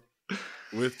 bro.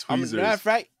 With tweezers. Matter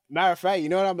of fact, you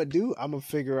know what I'm gonna do? I'm gonna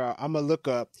figure out. I'm gonna look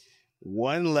up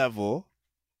one level.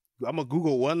 I'm gonna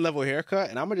Google one level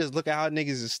haircut, and I'm gonna just look at how niggas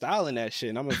is styling that shit,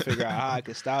 and I'm gonna figure out how I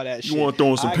can style that shit. You want to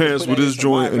throw on some pants with this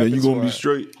joint, and then you gonna be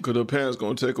straight because the pants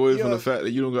gonna take away from the fact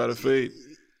that you don't got to fade.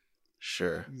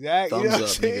 Sure. Exactly. Thumbs you know up,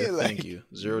 nigga. Like, thank you.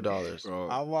 $0. Bro.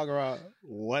 I'm walking around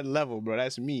one level, bro.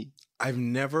 That's me. I've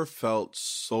never felt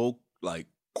so like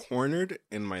cornered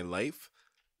in my life.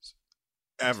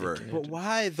 Ever. But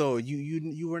why though?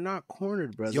 You were not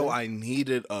cornered, brother. Yo, I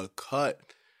needed a cut.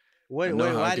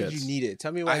 Why did you need it?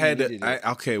 Tell me why you needed it.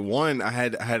 Okay, one, I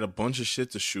had a bunch of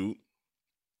shit to shoot.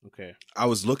 Okay. I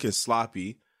was looking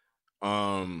sloppy.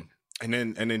 And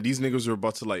then these niggas were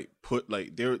about to like put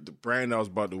like the brand I was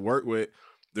about to work with,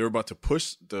 they were about to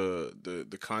push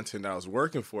the content I was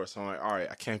working for. So I'm like, all right,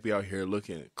 I can't be out here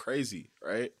looking crazy,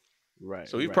 right? Right.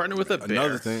 So you partnered with a bear.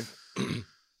 Another thing.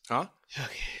 Huh?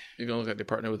 Okay. You're gonna look like they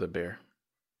partner with a bear.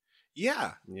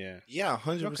 Yeah. Yeah. Yeah,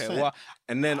 100%. Okay, well,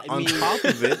 and then on top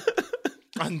of it,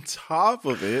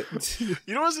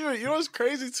 you know what's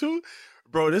crazy too?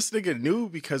 Bro, this nigga knew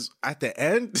because at the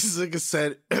end, this nigga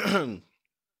said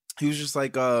he was just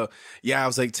like, yeah, I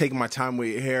was like taking my time with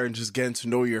your hair and just getting to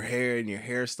know your hair and your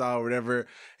hairstyle or whatever.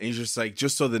 And he's just like,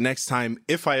 just so the next time,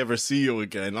 if I ever see you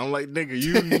again, I'm like, nigga,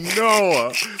 you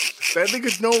know, that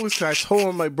nigga knows. Cause I told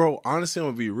him like, bro, honestly, I'm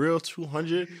gonna be real,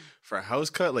 200 for a house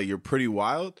cut. Like, you're pretty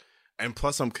wild. And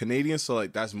plus I'm Canadian. So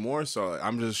like, that's more. So like,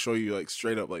 I'm just show you like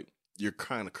straight up, like, you're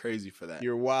kind of crazy for that.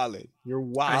 You're wildin'. You're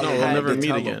wildin'. I know, we'll never meet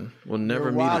again. We'll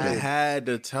never meet again. I had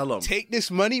to tell him. Take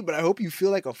this money, but I hope you feel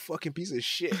like a fucking piece of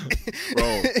shit.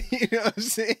 Bro. You know what I'm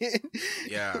saying?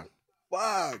 Yeah.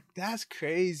 Fuck. That's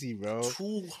crazy, bro.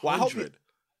 200. Well,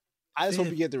 I just hope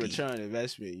you get the return on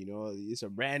investment. You know, it's a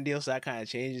brand deal, so that kind of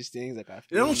changes things. Like I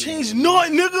feel it don't change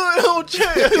nothing, nigga. It don't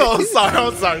change. No, I'm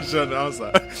sorry, Sheldon. I'm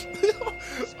sorry.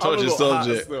 Told you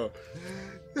subject.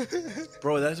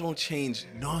 Bro, that don't change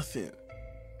nothing.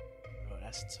 Bro,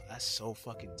 that's so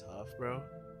fucking tough, bro.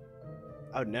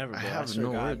 I would never, bro. I have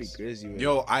no words.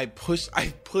 Yo, I pushed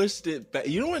it back.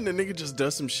 You know when the nigga just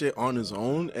does some shit on his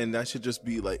own, and that should just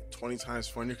be like 20 times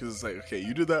funnier because it's like, okay,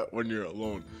 you do that when you're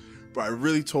alone. But I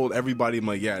really told everybody, I'm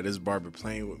like, yeah, this barber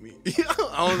playing with me.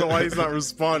 I don't know why he's not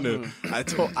responding.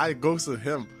 I ghosted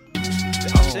him.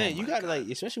 I'm saying you gotta like,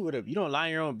 especially with you don't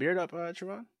line your own beard up,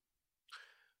 Trevon.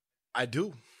 I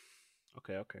do.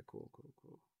 Okay, cool.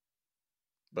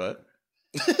 But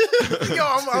yo,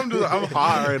 I'm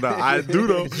hot right now. I do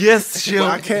though. Yes, chill.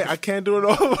 I can't do it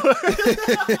over.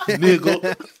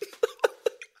 Nigga.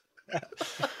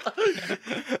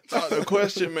 Not the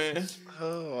question, man.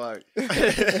 Oh my.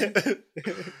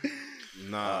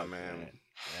 Nah, man.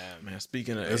 Yeah, man.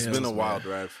 Speaking of, it's been a wild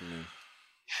ride for me.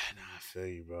 Nah, I feel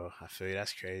you, bro. I feel you.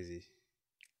 That's crazy,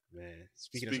 man.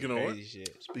 Speaking of crazy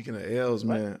shit. Speaking of L's,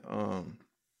 man.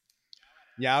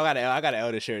 Yeah, I got an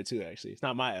L to share too. Actually, it's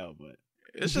not my L, but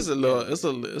It's just a little. It's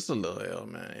a little L,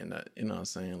 man. And that, you know what I'm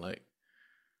saying, like,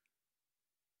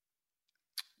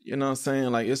 you know what I'm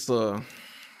saying, like, it's a.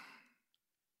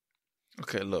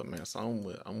 Okay, look, man. So I'm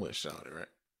with Shawty, right?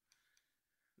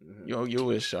 You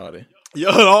with Shawty. Yo,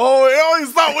 you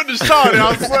stop with the Shawty.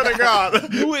 I swear to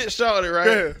God. You with Shawty, right?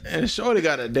 Yeah. And Shawty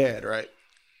got a dad, right?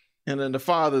 And then the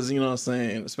fathers, you know what I'm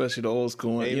saying, especially the old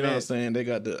school one, you know what I'm saying, they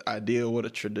got the idea of what a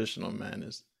traditional man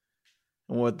is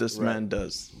and what this man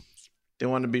does. They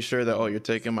want to be sure that, oh, you're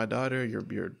taking my daughter,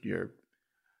 you're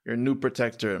a new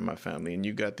protector in my family, and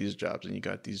you got these jobs and you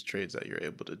got these trades that you're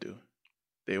able to do.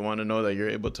 They want to know that you're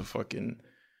able to fucking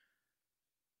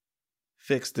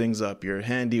fix things up. You're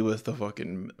handy with the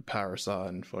fucking power saw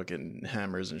and fucking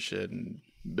hammers and shit and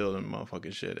building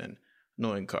motherfucking shit and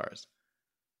knowing cars.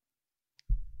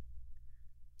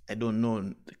 I don't know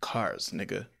the cars,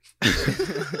 nigga.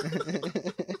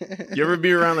 You ever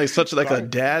be around like such like a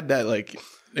dad that like,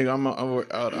 nigga, I'm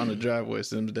out on the driveway,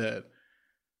 Sim's dad.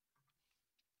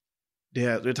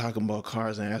 Yeah, they're talking about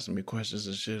cars and asking me questions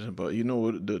and shit about, you know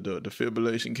what the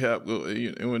fibrillation cap go,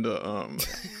 and when the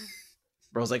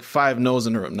bro, it's like 5 no's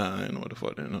in a row. Nah, I don't know what the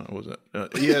fuck. No, what was that?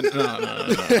 Yeah,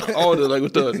 no. Oh, like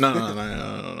with the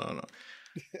no.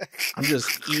 I'm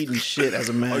just eating shit as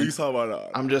a man. Oh, you talking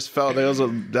about? I'm just felt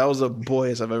that was the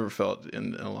boyest I've ever felt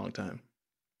in a long time.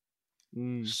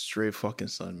 Straight fucking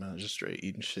son, man. Just straight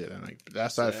eating shit, and like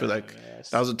that's how I feel like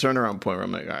that was a turnaround point where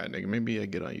I'm like, all right, nigga, maybe I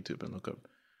get on YouTube and look up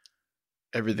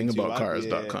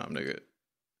everythingaboutcars.com, nigga.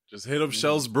 Just hit up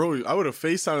Shells, bro. I would have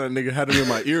FaceTimed that nigga, had him in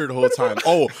my ear the whole time.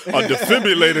 Oh, a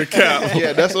defibrillator cap.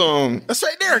 Yeah, that's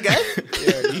right there, guy.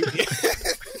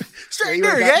 Straight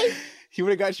there, guy. He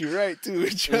would have got you right too.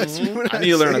 Trust me. I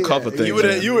need to learn a couple things.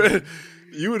 You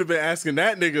would have been asking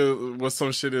that nigga what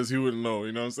some shit is. He wouldn't know.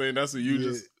 You know what I'm saying? That's what you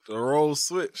just the role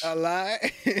switch. A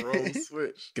lie. Role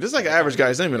switch. It's like an average guy.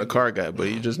 He's not even a car guy, but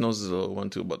he just knows his little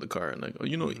 1-2 about the car and like, oh,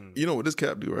 you know what this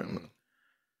cap do, right?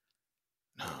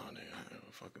 No,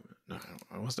 nigga, fuck it. No,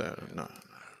 what's that? No.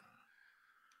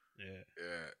 Yeah.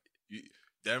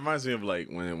 That reminds me of like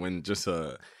when just you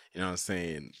know what I'm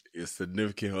saying, a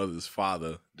significant other's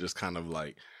father just kind of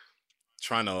like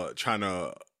trying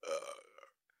to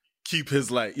keep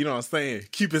his, like, you know what I'm saying,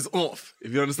 keep his oomph.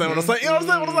 If you understand what I'm saying, you know what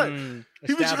I'm saying.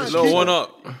 He was trying to little one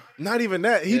up. Not even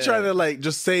that. He tried to like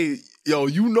just say, yo,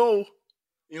 you know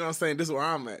what I'm saying. This is where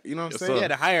I'm at. You know what I'm saying? Yeah,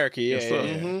 the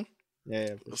hierarchy. Yeah.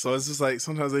 So it's just like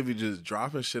sometimes they be just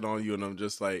dropping shit on you, and I'm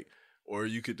just like, or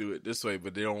you could do it this way,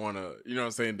 but they don't want to. You know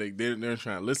what I'm saying? They're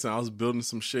trying to listen. I was building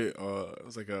some shit. It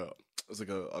was like a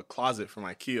closet from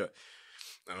IKEA,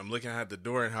 and I'm looking at the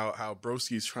door and how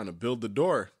Broski's trying to build the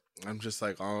door. I'm just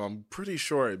like, I'm pretty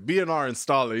sure B&R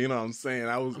installer. You know what I'm saying?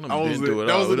 That was in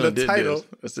the title.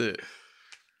 That's it.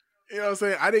 You know what I'm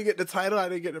saying? I didn't get the title. I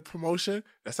didn't get the promotion.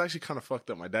 That's actually kind of fucked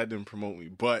up. My dad didn't promote me,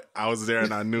 but I was there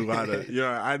and I knew how to.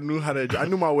 I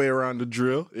knew my way around the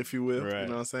drill, if you will. Right, you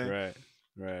know what I'm saying?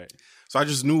 Right. So I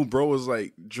just knew bro was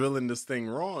like drilling this thing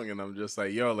wrong, and I'm just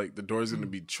like, yo, like the door's gonna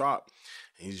be chopped.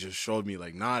 And he just showed me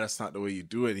like, nah, that's not the way you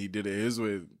do it. He did it his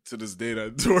way. To this day,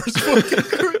 that door's fucking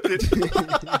crooked.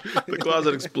 The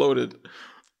closet exploded.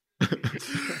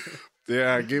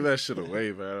 Yeah, I gave that shit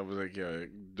away, man. I was like, yo,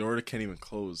 door can't even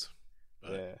close.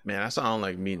 Yeah. Man, that's why I don't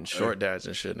like meeting short dads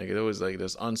and shit, nigga. It was like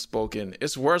this unspoken.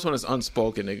 It's worse when it's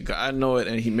unspoken, nigga. I know it,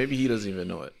 and maybe he doesn't even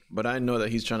know it, but I know that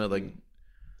he's trying to like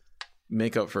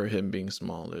make up for him being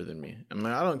smaller than me. I mean,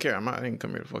 I don't care. I didn't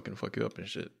come here to fucking fuck you up and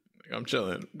shit. Like, I'm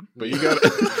chilling, but you gotta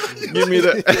give me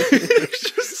that.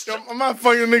 I'm not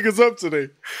fucking niggas up today.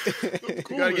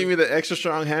 You gotta give me the extra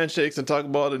strong handshakes and talk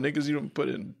about all the niggas you don't put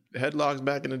in headlocks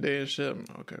back in the day and shit.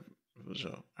 Okay, for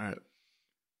sure. All right,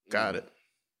 got it.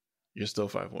 You're still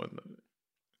 5'1".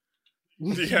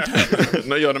 Yeah.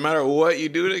 No, yo, no matter what you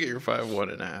do, nigga, you're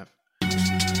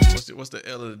 5'1.5". What's the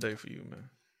L of the day for you, man?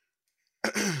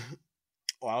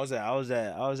 Well, I was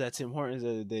at Tim Hortons the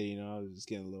other day. You know, I was just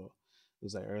getting a little. It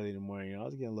was like early in the morning. You know, I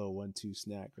was getting a little 1-2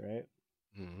 snack, right?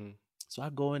 Mm-hmm. So I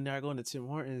go in there. I go into Tim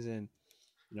Hortons and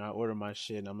I order my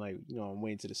shit. And I'm like, I'm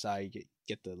waiting to the side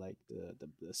get the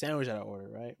sandwich that I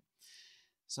ordered, right?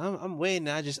 So I'm waiting,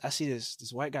 and I see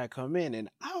this white guy come in, and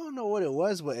I don't know what it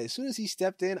was, but as soon as he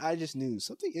stepped in, I just knew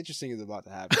something interesting is about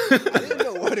to happen. I didn't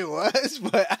know what it was,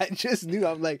 but I just knew.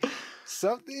 I'm like,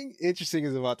 something interesting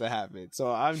is about to happen.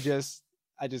 So I just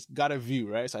got a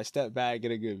view, right? So I step back,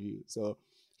 get a good view. So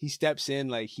he steps in,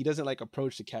 like he doesn't like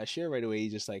approach the cashier right away.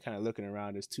 He's just like kind of looking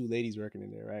around. There's 2 ladies working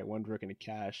in there, right? One's working the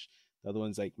cash, the other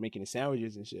one's like making the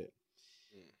sandwiches and shit.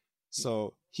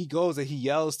 So he goes and he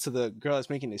yells to the girl that's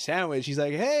making the sandwich. He's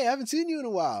like, hey, I haven't seen you in a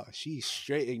while. She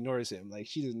straight ignores him. Like,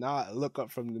 she does not look up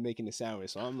from the making the sandwich.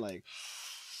 So I'm like,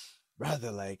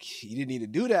 brother, like, you didn't need to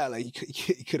do that. Like,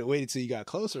 you could have waited till you got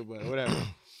closer, but whatever.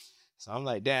 So I'm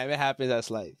like, damn, it happens.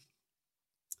 That's life.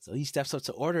 So he steps up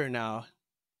to order now.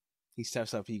 He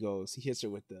steps up, he hits her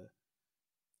with the,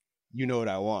 you know what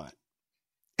I want.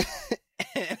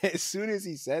 And as soon as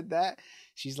he said that,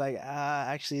 she's like,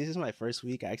 actually, this is my first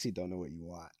week. I actually don't know what you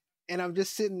want. And I'm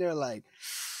just sitting there like,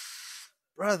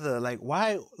 brother, like,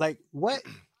 why? Like, what?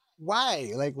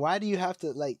 Why? Like, why do you have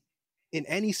to, like, in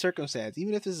any circumstance,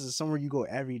 even if this is somewhere you go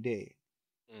every day,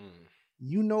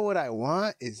 you know what I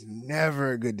want is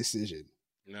never a good decision.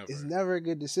 Never. It's never a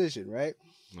good decision, right?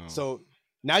 No. So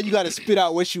now you got to spit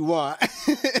out what you want.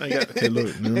 Hey,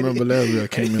 look, remember last week I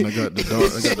came in, I got the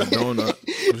donut.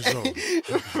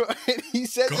 And he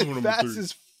said it fast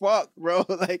as fuck, bro.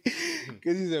 Like,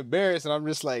 because he's embarrassed, and I'm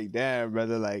just like, damn,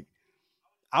 brother. Like,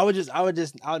 I would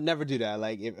never do that.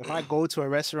 Like, if I go to a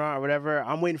restaurant or whatever,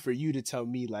 I'm waiting for you to tell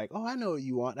me, like, oh, I know what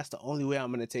you want. That's the only way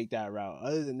I'm gonna take that route.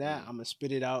 Other than that, I'm gonna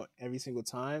spit it out every single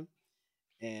time.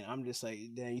 And I'm just like,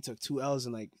 damn, you took 2 L's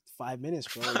in like 5 minutes,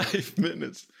 bro. 5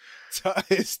 minutes.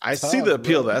 I see the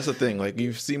appeal, though. That's the thing. Like,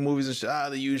 you see movies and shit,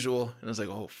 the usual. And it's like,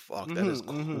 oh, fuck, that is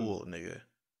cool, nigga.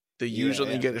 The usual,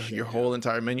 you get your whole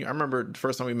entire menu. I remember the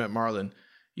first time we met Marlon,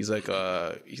 he's like,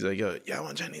 yo, yeah, I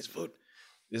want Chinese food.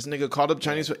 This nigga called up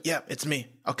Chinese food. Yeah, it's me.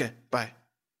 Okay, bye.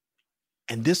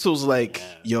 And this was like,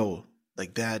 yo,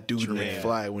 like that dude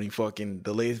McFly when he fucking,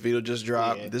 the latest video just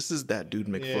dropped. Yeah. This is that dude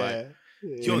McFly.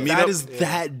 Yeah. Yo, that is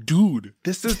that dude.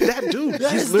 This is that dude.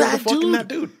 He's literally fucking that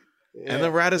dude. Yeah. And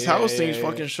then we're at his house and he's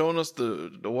fucking showing us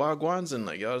the wagwans and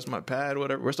like, yo, it's my pad,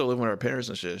 whatever. We're still living with our parents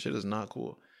and shit. Shit is not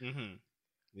cool. Mm-hmm.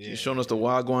 Yeah. He's showing us the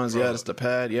wagwans. Bro. Yeah, it's the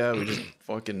pad. Yeah, we just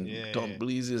fucking talk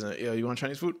bleezes. And yeah, you want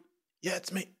Chinese food? Yeah,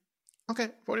 it's me. Okay,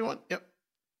 41. Yep.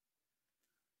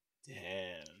 Damn.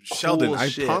 Sheldon, cool, I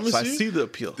promise you, I see the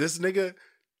appeal. This nigga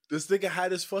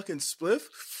had his fucking spliff.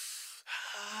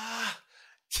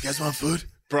 You guys want food?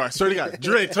 Bro, I swear to God.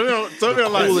 Dre, tell me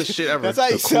on live. Coolest shit ever. That's how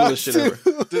the coolest shit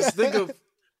ever. This nigga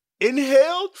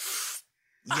inhaled.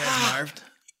 You guys marved?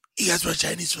 You guys want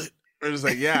Chinese food? And it's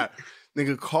like, yeah.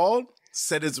 Nigga called,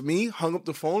 said it's me, hung up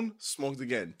the phone, smoked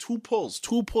again. 2 pulls,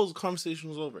 the conversation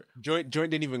was over. Joint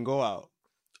didn't even go out.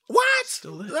 What?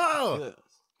 Still lit. No.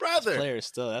 Brother.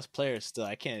 That's players still.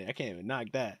 I can't even knock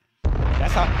that.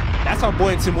 That's how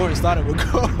Boy and Tim Hortons thought it would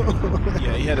go.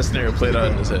 Yeah, he had a scenario played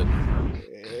out in his head.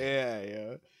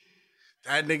 Yeah.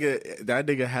 That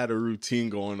nigga had a routine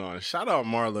going on. Shout out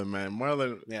Marlon, man.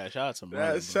 Yeah, shout out to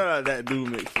Marlon. Shout out that dude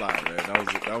McFly, man.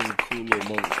 That was a cool little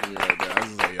moment for me right there. I was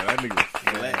just like, yo, that nigga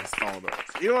flexed on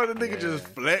us. You know what the nigga just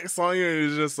flex on you and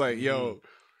it's just like, yo,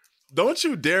 don't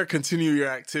you dare continue your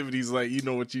activities like you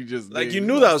know what you just like did. You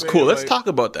knew that was cool. Let's talk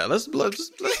about that. Let's back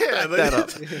that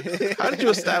up. How did you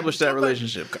establish that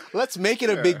relationship? Let's make it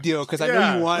a big deal because I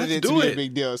know you wanted it to be a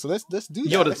big deal. So let's do that.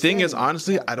 Yo, the thing is,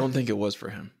 honestly, I don't think it was for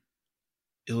him.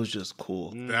 It was just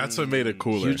cool. That's what made it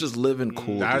cooler. He was just living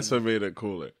cool. That's what made it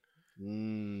cooler.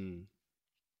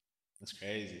 That's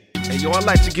crazy. Hey, yo, I'd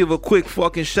like to give a quick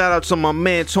fucking shout out to my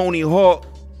man Tony Hawk.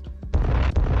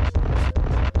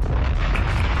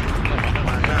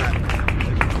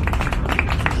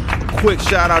 Quick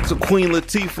shout out to Queen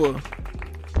Latifah.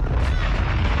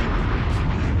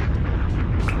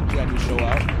 You got to show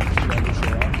out.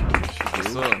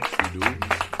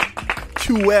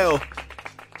 She do. QL.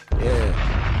 Yeah.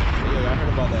 I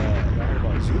heard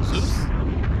about Zooks.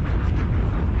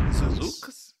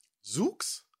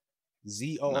 Zooks?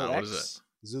 ZOOX. Nah, what is that?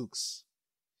 Zooks.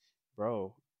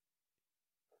 Bro.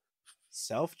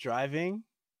 Self-driving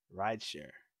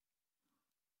rideshare.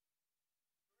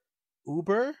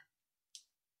 Uber?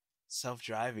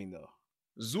 Self-driving though.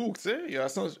 Zooks, eh? Yeah,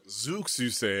 that sounds. Zooks, you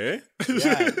say? Eh?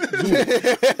 Yeah.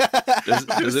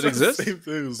 Does it exist? Same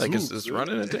thing. Like Zooks, it's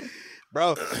running a thing?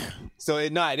 Bro. So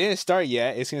it didn't start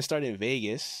yet. It's gonna start in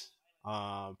Vegas.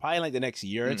 Probably like the next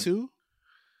year or two.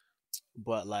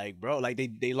 But like, bro, like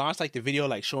they launched like the video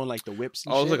like showing like the whips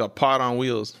and it was like a pod on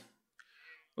wheels.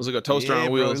 It was like a toaster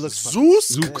on wheels. It looks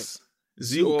Zooks.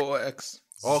 ZOOX.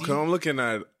 Oh, cause I'm looking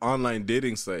at online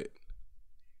dating site.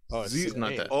 Oh, it's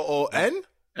not that. OON?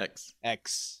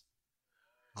 X.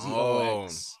 Oh,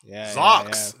 yeah,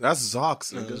 Zox. That's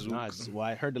Zox. Well,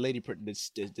 I heard the lady, the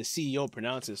CEO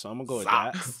pronounce it, so I'm gonna go with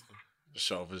that.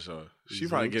 For sure. She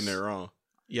probably getting it wrong.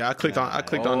 Yeah, I clicked on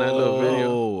that little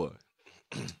video.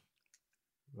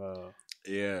 Bro.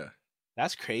 Yeah,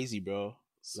 that's crazy, bro.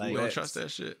 Like, you don't trust that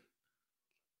shit.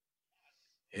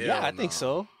 Yeah, I think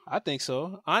so.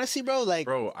 Honestly, bro, like,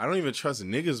 bro, I don't even trust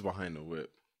niggas behind the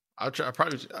whip.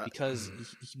 Because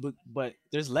but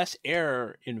there's less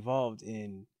error involved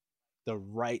in the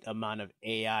right amount of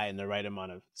AI and the right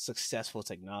amount of successful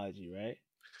technology, right?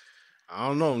 I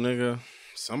don't know, nigga.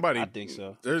 Somebody, I think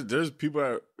so. There's people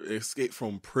that escape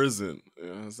from prison. You know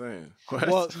what I'm saying?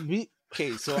 Well,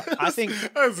 okay, so I think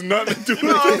that's nothing to do with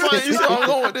No, I'm fine. You saw I'm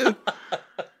going with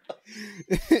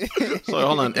it. So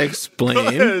hold on. Explain. Go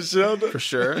ahead, Sheldon. For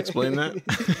sure. Explain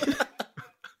that.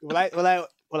 Well,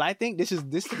 I think this.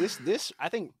 I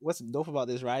think what's dope about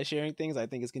this ride sharing things, I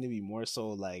think it's gonna be more so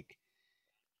like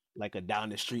a down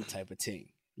the street type of thing.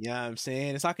 You know what I'm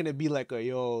saying? It's not gonna be like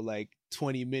like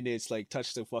 20 minutes, like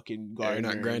touch the fucking gardener.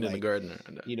 You're not grinding the gardener.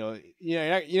 You know what I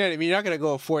mean. You're not gonna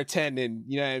go 410 and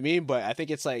you know what I mean. But I think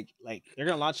it's like they're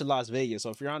gonna launch in Las Vegas. So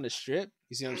if you're on the strip,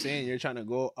 you see what I'm saying? You're trying to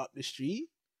go up the street.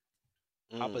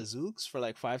 Hop a Zooks for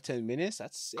like 5-10 minutes.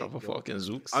 That's sick. Couple fucking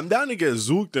Zooks. I'm down to get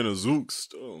zooked in a zook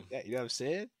still. Yeah, you know what I'm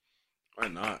saying? Why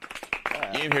not?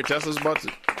 You ain't hear Tesla's about to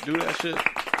do that shit?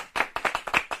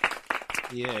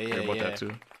 Yeah. Hear about that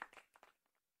too.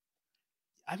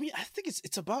 I mean, I think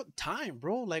it's about time,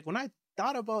 bro. Like when I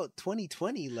thought about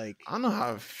 2020, like I don't know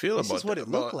how I feel this about is what that. it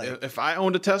looked like. If I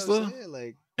owned a Tesla,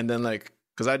 like, and then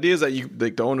because the idea is that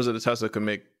the owners of the Tesla can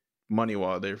make money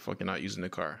while they're fucking not using the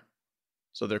car.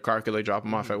 So their car could drop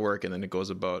them off at work, and then it goes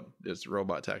about this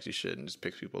robot taxi shit and just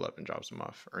picks people up and drops them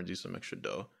off, earns you some extra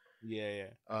dough. Yeah.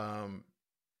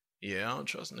 Yeah, I don't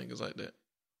trust niggas like that.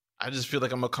 I just feel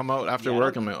like I'm gonna come out after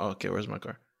work. I'm like, oh, okay, where's my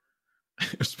car?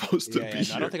 It's supposed to be. No,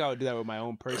 I don't think I would do that with my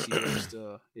own Percy.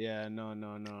 Still, yeah, no.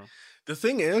 The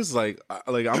thing is, I'm a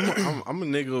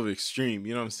nigga of extreme.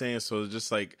 You know what I'm saying? So it's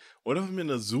just like, what if I'm in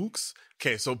the Zooks?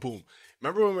 Okay, so boom.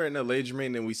 Remember when we were in LA,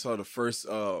 Jermaine, and we saw the first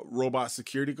robot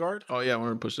security guard? Oh yeah, when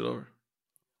we pushed it over.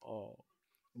 Oh,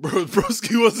 bro,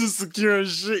 broski wasn't securing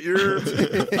shit.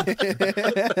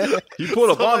 He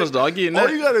pulled up on us, dog. All you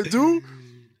gotta do,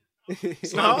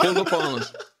 pulled up on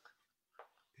us,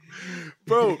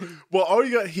 bro. Well,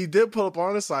 he did pull up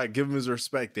on us. So I give him his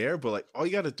respect there, but all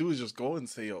you gotta do is just go and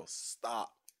say, "Yo,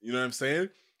 stop." You know what I'm saying?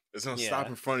 It's gonna stop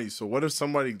in front of you. So what if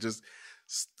somebody just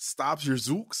stops your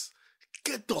Zooks?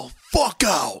 Get the fuck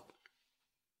out.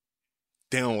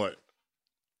 Damn what?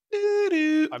 I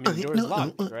mean, the door's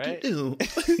locked, right?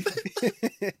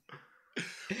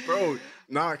 Bro,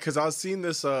 because I was seeing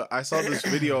this, I saw this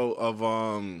video of,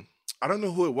 I don't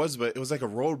know who it was, but it was like a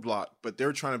roadblock, but they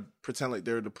were trying to pretend like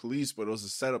they were the police, but it was a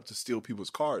setup to steal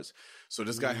people's cars. So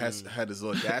this guy had his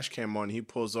little dash cam on, he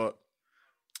pulls up.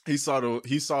 He saw it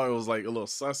was like a little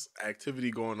sus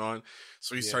activity going on,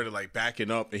 so he started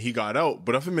backing up, and he got out.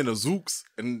 But if I'm in a Zooks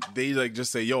and they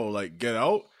just say, "Yo, get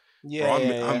out,"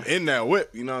 I'm in that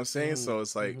whip. You know what I'm saying? So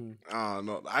it's like I don't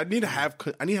know. I need to have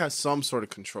some sort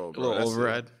of control, bro. A little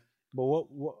override. But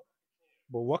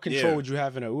what control would you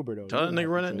have in an Uber though? Tell that nigga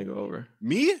run that nigga over.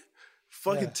 Me?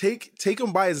 Fucking take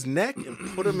him by his neck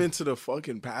and put him into the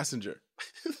fucking passenger.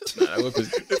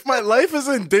 If my life is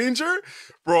in danger,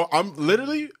 bro, I'm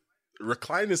literally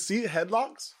reclining the seat,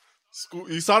 headlocks.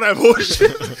 You saw that motion?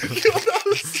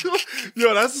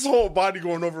 Yo, that's his whole body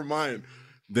going over mine.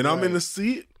 Then I'm in the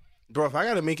seat. Bro, if I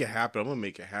got to make it happen, I'm going to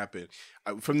make it happen.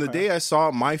 From the day I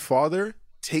saw my father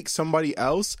take somebody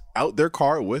else out their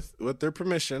car with their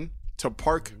permission to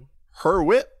park her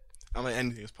whip, I'm like,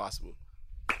 anything is possible.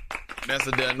 That's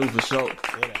a dad knew for sure.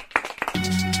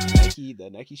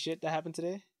 The Nike shit that happened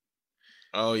today.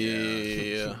 Oh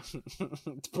yeah.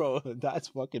 Bro, that's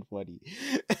fucking funny.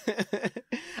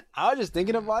 I was just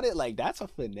thinking about it, that's a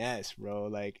finesse,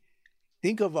 bro.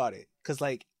 Think about it, because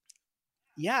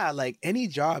any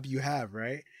job you have,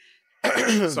 right?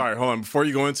 Sorry, hold on. Before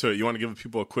you go into it, you want to give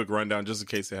people a quick rundown just in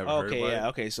case they haven't heard about it?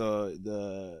 Okay. So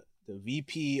the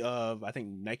VP of, I think,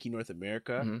 Nike North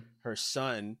America, her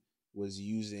son was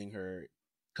using her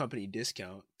company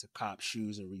discount to cop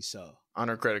shoes and resell on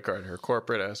her credit card, her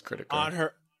corporate ass credit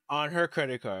card. On her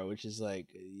credit card, which is on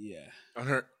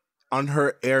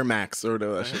her Air Max or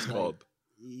whatever that shit's called.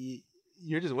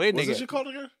 You're just waiting. What's that shit called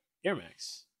again? Air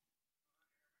Max.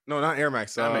 No, not Air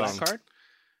Max. Amex card.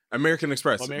 American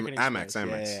Express. American Amex.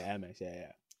 Express. Yeah, Amex.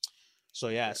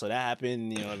 Yeah. So that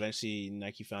happened. Eventually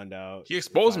Nike found out. He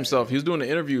exposed himself. He was doing an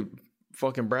interview,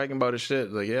 fucking bragging about his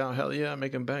shit. Hell yeah, I'm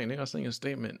making bank. Nigga, I was sending a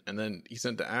statement, and then he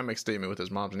sent the Amex statement with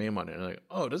his mom's name on it. And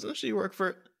oh, doesn't she work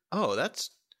for? Oh,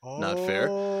 that's not fair.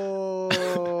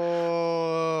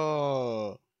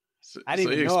 I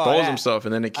didn't so he know exposed himself,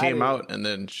 and then it came out, and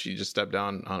then she just stepped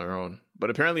down on her own. But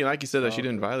apparently, Nike said that she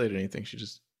didn't violate anything. She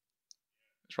just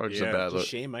it's probably just a bad look.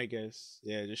 Shame, I guess.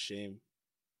 Yeah, just shame.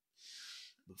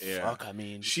 Yeah. Fuck, I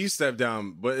mean, she stepped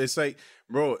down, but it's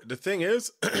bro, the thing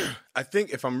is, I think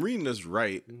if I'm reading this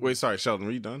right, wait, sorry, Sheldon,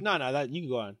 were you done? No, that you can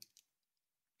go on.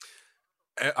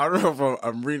 I don't know if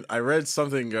I'm reading. I read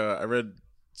something. I read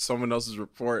someone else's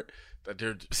report that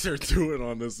they're doing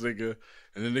on this nigga.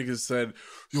 And the nigga said,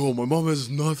 yo, my mom has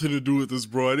nothing to do with this,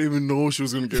 bro. I didn't even know she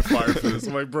was going to get fired for this.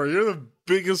 I'm like, bro, you're the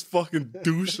biggest fucking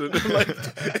douche in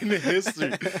the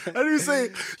history. I didn't even say,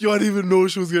 yo, I didn't even know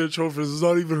she was getting in trouble for this. It's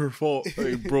not even her fault.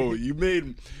 Like, bro, you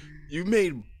made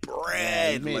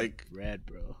bread. bread,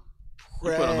 bro. You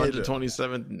put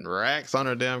 127 racks on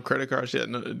her damn credit card. She had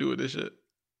nothing to do with this shit.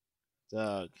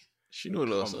 Dog. She knew a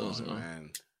little something,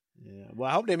 man. Yeah. Well,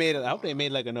 I hope they made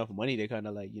like enough money to kind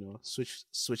of like, you know,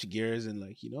 switch gears and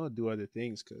like, you know, do other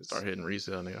things. Cause start hitting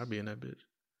resale, nigga. I'll be in that bitch.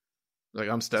 Like,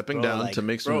 I'm stepping bro, down like, to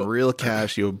make some real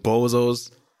cash, you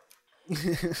bozos.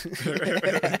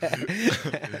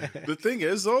 The thing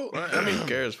is, though, I mean, who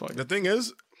cares? Fuck. The thing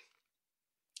is,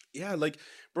 yeah, like,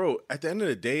 bro, at the end of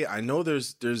the day, I know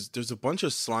there's a bunch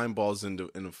of slime balls in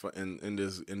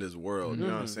this world. You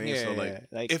know what I'm saying? Yeah, so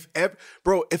like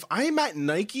if I'm at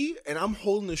Nike and I'm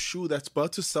holding a shoe that's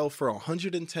about to sell for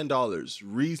 $110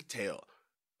 retail,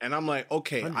 and I'm like,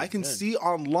 okay, 110. I can see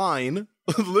online,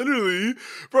 literally,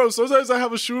 bro. Sometimes I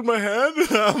have a shoe in my hand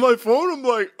on my phone. I'm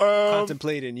like,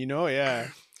 contemplating, you know, yeah,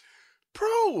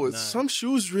 bro. Some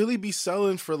shoes really be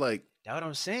selling for like. That's what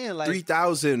I'm saying. Like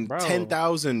 3,000,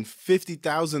 10,000,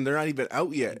 50,000. They're not even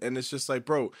out yet. And it's just like,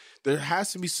 bro, there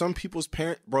has to be some people's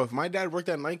parent. Bro, if my dad worked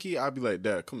at Nike, I'd be like,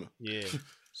 Dad, come here. Yeah.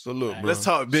 Salute, bro. Let's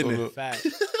talk business. Fact.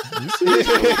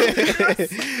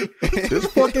 This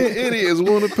fucking idiot is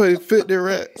willing to pay 50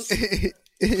 racks for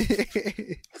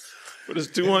this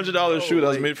 $200 shoe that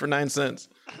was made for 9 cents.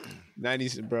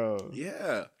 90, bro.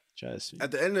 Yeah. Trust me.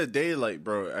 At the end of the day, like,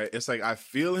 bro, it's like I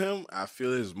feel him, I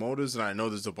feel his motives, and I know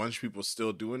there's a bunch of people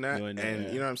still doing that. You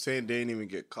know what I'm saying? They didn't even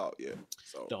get caught yet.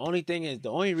 So the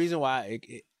only reason why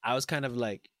I was kind of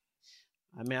like,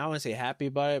 I mean, I wouldn't say happy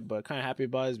about it, but kind of happy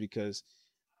about it is because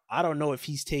I don't know if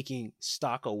he's taking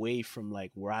stock away from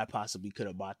like where I possibly could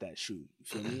have bought that shoe. You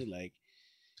feel me? Like,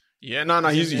 yeah, no,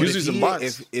 he's using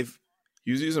bots. If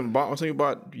he's using bots, I'm saying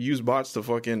use bots to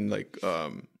fucking like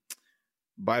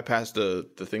bypass the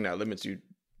thing that limits you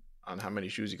on how many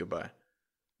shoes you could buy.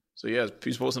 So yeah,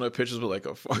 he's posting up pictures with like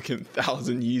a fucking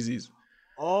 1,000 Yeezys.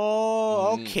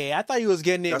 Oh, okay. I thought he was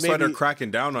getting it. That's why they're cracking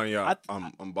down on y'all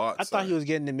on bots. I thought he was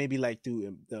getting it maybe like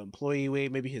through the employee way.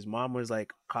 Maybe his mom was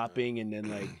like copying and then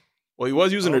like. Well, he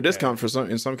was using her discount for some.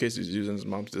 In some cases, he's using his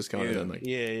mom's discount and then like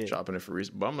shopping it for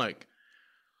reason. But I'm like,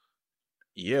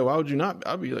 yeah, why would you not?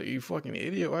 I'd be like, you fucking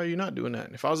idiot. Why are you not doing that?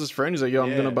 And if I was his friend, he's like, yo,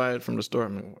 I'm gonna buy it from the store.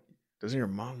 I'm like, doesn't your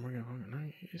mom work at fucking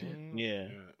Nike? Yeah.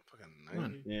 Fucking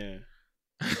Nike. Yeah.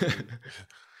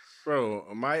 Bro,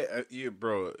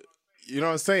 bro, you know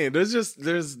what I'm saying? There's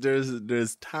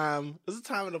time. There's a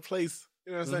time and a place.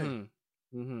 You know what I'm saying?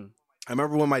 Mm-hmm. I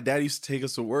remember when my dad used to take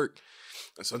us to work,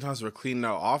 and sometimes we're cleaning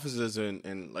out offices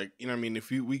and like, you know what I mean? If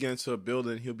we get into a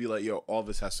building, he'll be like, yo, all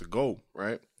this has to go,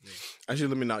 right? Yeah. Actually,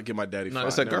 let me not get my daddy fired. No,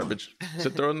 it's that garbage. So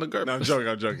throw it in the garbage. No,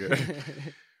 I'm joking.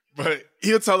 But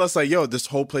he'll tell us like, yo, this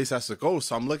whole place has to go.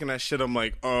 So I'm looking at shit. I'm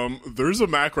like, there's a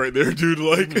Mac right there, dude.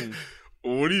 Like,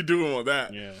 what are you doing with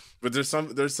that? Yeah. But there's some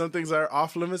things that are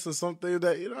off limits and something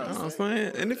that, you know what I'm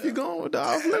saying? And if you're going with the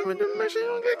off limit, just make sure you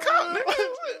don't get caught, nigga.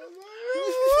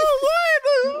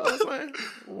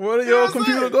 Where did your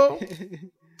computer go?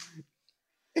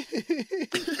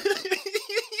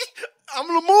 I'm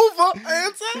gonna move up,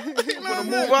 answer. I'm gonna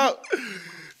move out.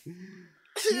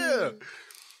 Yeah.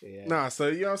 Nah, so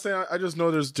you know what I'm saying? I just know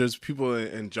there's people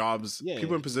in jobs,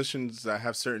 people in positions that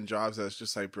have certain jobs that's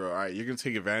just like, bro, all right, you're gonna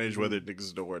take advantage whether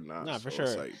niggas do or not. Nah, so for sure.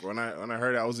 It's like when I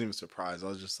heard it, I wasn't even surprised. I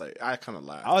was just like, I kind of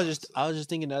laughed. I was just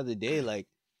thinking the other day, like,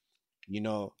 you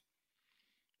know,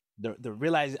 I didn't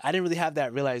really have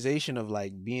that realization of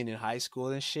like being in high school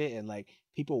and shit, and like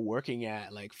people working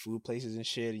at like food places and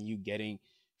shit, and you getting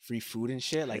free food and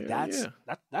shit. Like that's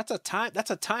a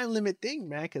time limit thing,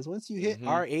 man. Because once you hit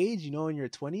our age, you know, in your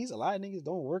 20s, a lot of niggas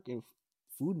don't work in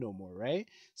food no more, right?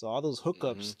 So all those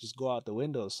hookups just go out the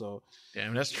window. So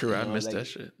damn, that's true. I missed that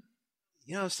shit.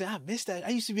 You know what I'm saying? I missed that. I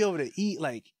used to be able to eat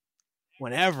like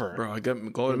whenever. Bro, I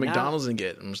go to McDonald's and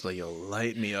get. I'm just like, yo,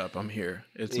 light me up. I'm here.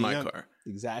 It's my car.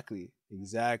 Exactly.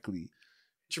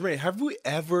 Jermaine, have we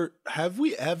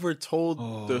ever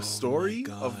told the story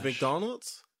of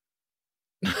McDonald's?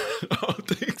 I don't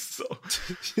think so.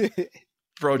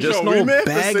 Bro, just no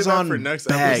bags on bags,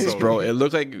 episode. Bro. It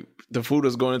looked like the food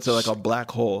was going into like a black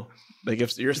hole. Like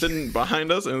if you're sitting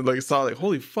behind us and like saw like,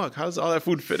 holy fuck, how's all that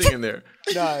food fitting in there?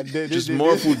 Just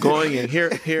more food going in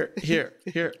here.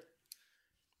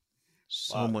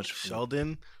 So much food.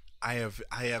 Sheldon, I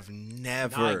have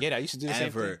never. No, I get it. I used to do the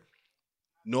same thing.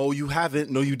 No, you haven't.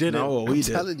 No, you didn't. No, I'm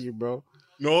telling you, bro.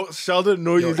 No, Sheldon,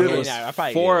 no, you didn't.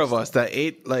 Four of us that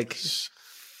ate like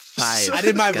 5. I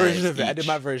did my version of it. I did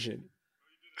my version.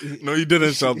 No, you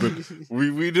didn't, Sheldon.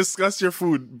 We discussed your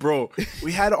food, bro.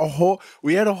 We had a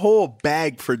whole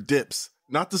bag for dips,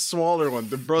 not the smaller one.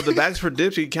 Bro, the bags for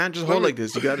dips, you can't just hold like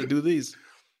this. You got to do these.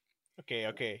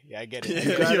 Okay. Yeah, I get it.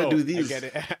 You got to do these. I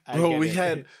get it. Bro,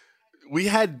 we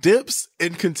had dips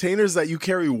in containers that you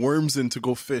carry worms in to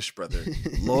go fish, brother.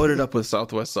 Loaded up with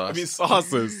Southwest sauce. I mean,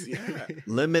 sauces. Yeah.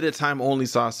 Limited time only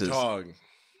sauces. Dog.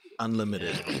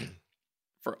 Unlimited.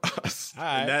 For us.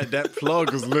 And that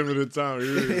plug was limited time.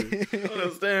 Really.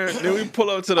 Understand? Then we pull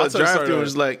up to the I'll tell you drive-thru and sorry,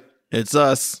 it's like, it's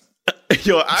us.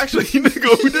 Yo, actually,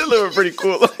 nigga, we did live a pretty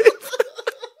cool life.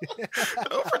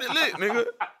 I'm pretty lit, nigga.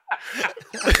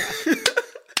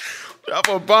 Drop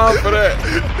a bomb for that.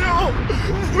 No,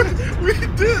 we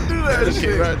did do that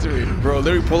shit. Right to me. Bro,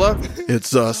 literally pull up.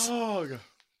 It's us. Oh,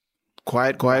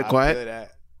 Quiet.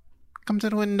 Come to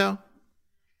the window.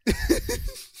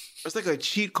 It's like a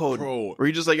cheat code, bro. Where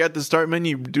you just like at the start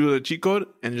menu, you do a cheat code,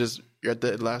 and just you're at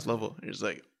the last level. You're just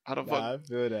like, how the fuck? I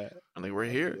feel that. I'm like, we're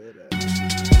here.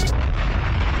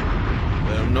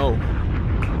 Let them know.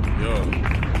 Yo.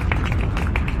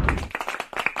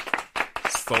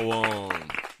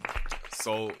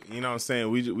 So you know what I'm saying?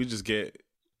 We just get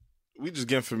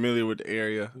familiar with the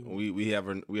area. We have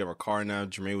a car now.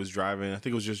 Jermaine was driving. I think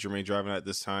it was just Jermaine driving at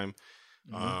this time.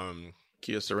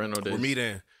 Kia Sorento did. We're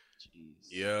meeting.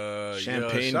 Yeah,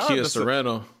 Champagne Kia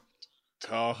Sorento.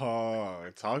 Oh,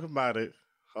 talk about it.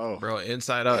 Oh, bro,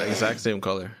 inside out, exact same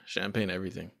color. Champagne,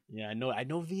 everything. Yeah, I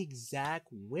know the exact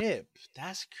whip.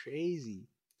 That's crazy.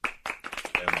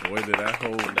 And boy, did that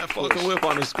hold that fucking whip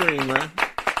on the screen, man.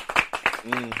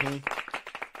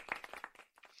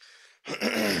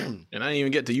 And I didn't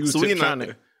even get to use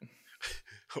Tiptronic.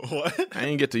 What? I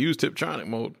didn't get to use Tiptronic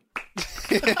mode.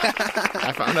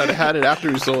 I found out I had it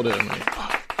after we sold it. I'm like,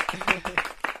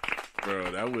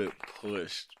 bro, that whip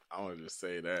pushed. I want to just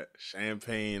say that.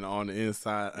 Champagne on the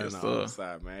inside and the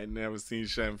outside, man. I never seen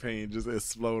champagne just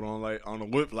explode on a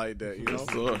whip like that, you know?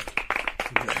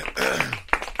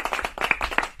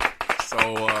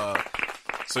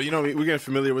 So you know, we're getting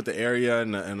familiar with the area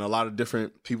and a lot of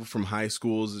different people from high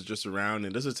schools is just around.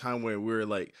 And this is a time where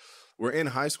we're in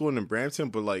high school and in Brampton,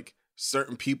 but like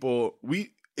certain people,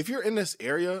 if you're in this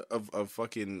area of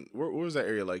fucking, where was that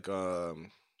area? Like,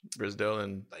 Brisdale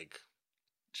and like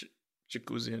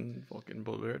Jacuzzi and fucking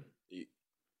Boulevard.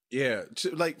 Yeah,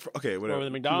 like, okay, whatever. Where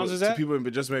the McDonald's is to at? people,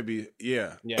 it just maybe,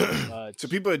 yeah. To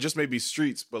people, it just may be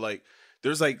streets, but like,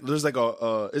 there's like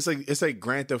it's like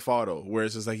Grand Theft Auto, where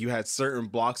it's just like you had certain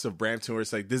blocks of Brampton where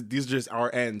it's like these are just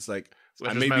our ends, like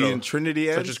maybe in Trinity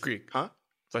ends, Fletcher's Creek, huh?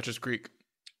 Fletcher's Creek.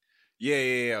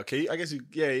 Yeah. Okay, I guess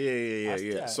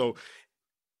yeah. So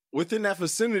within that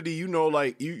vicinity, you know,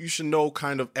 like you should know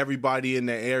kind of everybody in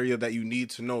that area that you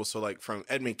need to know. So like from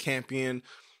Edmond Campion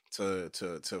to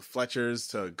Fletcher's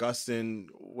to Augustin,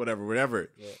 whatever.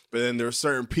 Yeah. But then there are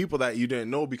certain people that you didn't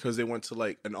know because they went to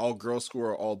like an all girls school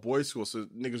or all boys school. So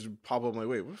niggas would pop up like,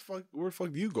 wait, where the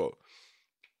fuck do you go?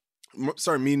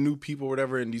 Start meeting new people,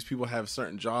 whatever, and these people have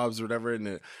certain jobs or whatever, and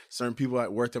then certain people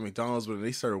that worked at McDonald's, but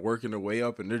they started working their way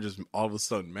up, and they're just all of a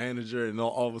sudden manager, and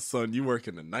all of a sudden you work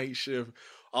in the night shift.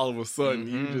 All of a sudden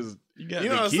you got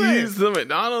the keys to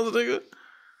McDonald's, nigga.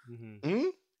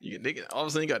 All of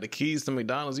a sudden you got the keys to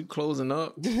McDonald's. You closing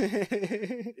up.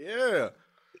 Yeah.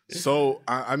 So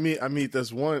I meet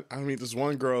this one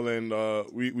girl, and I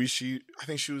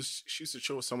think she used to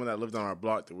chill with someone that lived on our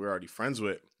block that we were already friends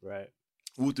with. Right.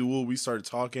 Woo, we started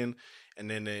talking,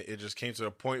 and then it just came to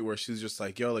a point where she's just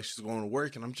like, yo, like she's going to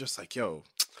work, and I'm just like, yo,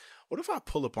 what if I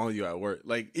pull up on you at work?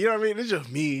 Like, you know what I mean? It's just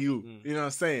me and you. You know what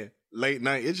I'm saying? Late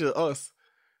night, it's just us.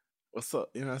 What's up?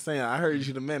 You know what I'm saying? I heard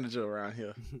you the manager around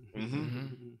here.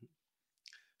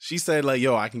 She said, like,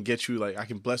 yo, I can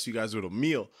bless you guys with a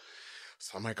meal.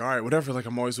 So I'm like, all right, whatever. Like,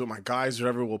 I'm always with my guys or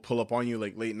whatever. We'll pull up on you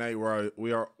like late night.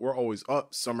 We're always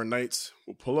up. Summer nights,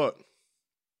 we'll pull up.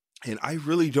 And I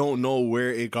really don't know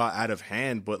where it got out of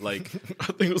hand, but like, I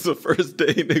think it was the first day,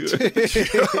 nigga.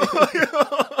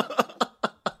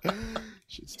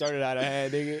 Shit started out of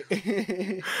hand,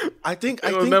 nigga. I think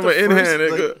it was never in hand,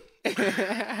 nigga.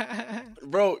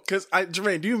 Bro, because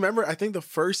Jermaine, do you remember? I think the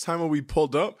first time when we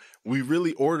pulled up, we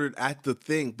really ordered at the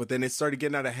thing, but then it started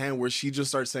getting out of hand where she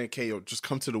just started saying, "Okay, yo, just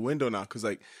come to the window now," because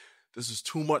like this is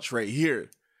too much right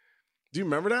here. Do you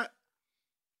remember that?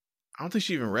 I don't think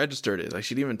she even registered it. Like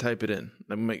she didn't even type it in.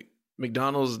 Like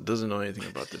McDonald's doesn't know anything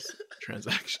about this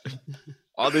transaction.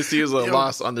 All they see is a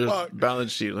loss on their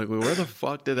balance sheet. Like, where the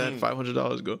fuck did that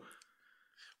 $500 go?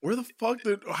 Where the fuck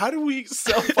how do we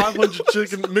sell 500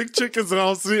 McChickens and I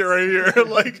don't see it right here?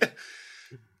 Like,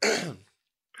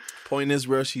 point is,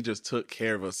 bro, she just took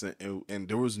care of us, and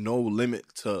there was no limit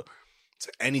to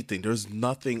to anything. There's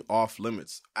nothing off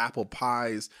limits. Apple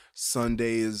pies,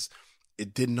 sundaes,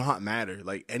 it did not matter.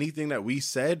 Like anything that we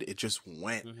said, it just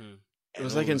went. Mm-hmm. It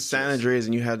was like in San Andreas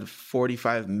and you had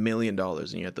 $45 million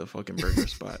and you had the fucking burger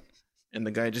spot. And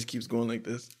the guy just keeps going like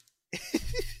this.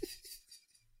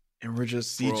 And we're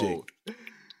just CJ. Bro,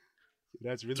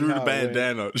 That's really threw the how it went.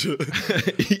 bandana.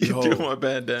 You threw my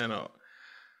bandana.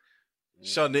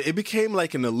 Sheldon, it became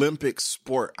like an Olympic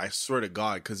sport. I swear to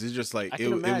God, because it's just like I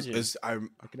can imagine. I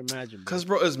can imagine. Because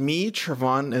bro, it's me,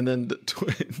 Trevon, and then the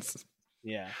twins.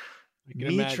 Yeah. I can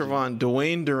Me, imagine. Trevon,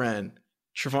 Dwayne Durant.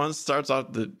 Trevon starts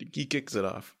off he kicks it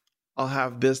off. I'll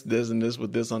have this, and this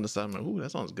with this on the side. I'm like, ooh,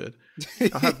 that sounds good.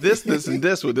 I'll have this, and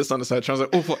this with this on the side. Trevon's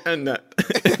like, ooh, and that.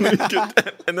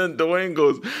 And then Dwayne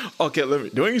goes, okay,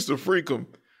 Dwayne used to freak him.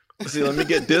 See, let me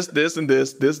get this, and this, and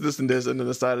this, and then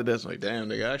the side of this. I'm like, damn,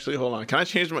 nigga, actually, hold on. Can I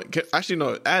change actually,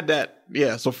 no, add that.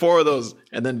 Yeah, so 4 of those.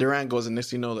 And then Durant goes, and next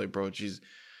thing you know, like, bro, geez,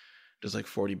 there's like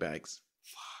 40 bags.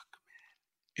 Fuck,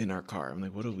 man. In our car. I'm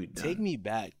like, what have we done? Take me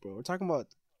back, bro. We're talking about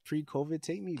pre-COVID.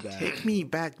 Take me back. Take me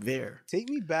back there. Take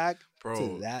me back Bro.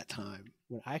 to that time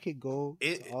when I could go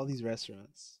to all these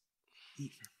restaurants,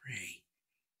 eat for free.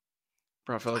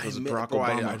 Bro, I felt like it was Barack bro,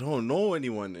 Obama. I don't know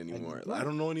anyone anymore. I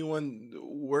don't know anyone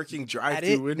working At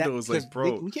drive-through it, windows. that- 'cause Like,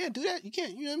 bro, we can't do that. You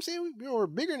can't. You know what I'm saying? We're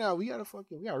bigger now. We gotta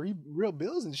real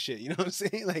bills and shit. You know what I'm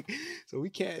saying? Like, so we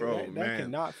can't. Bro, that man.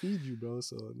 cannot feed you, bro.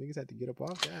 So niggas had to get up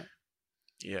off that.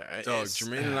 Yeah, dog,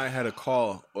 Jermaine and I had a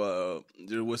call.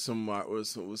 There was some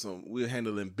we were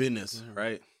handling business,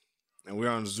 right? And we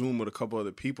were on Zoom with a couple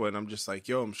other people, and I'm just like,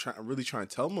 yo, I'm really trying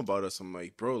to tell them about us. I'm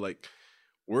like, bro, like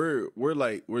we're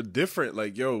different.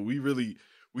 Like, yo, we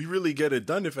really get it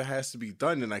done if it has to be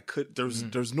done. And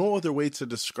there's no other way to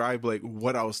describe like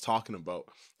what I was talking about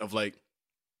of like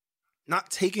not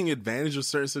taking advantage of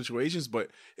certain situations,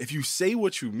 but if you say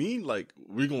what you mean, like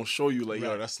we're gonna show you like,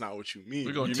 yo, that's not what you mean.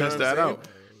 We're gonna You know test what I'm that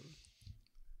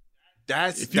saying?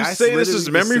 out. If you say this is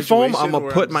memory foam, I'm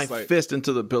gonna put my fist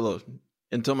into the pillow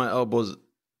until my elbows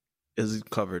is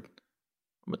covered.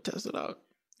 I'm gonna test it out.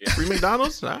 Yeah. Free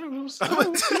McDonald's? I don't know. You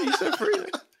said free.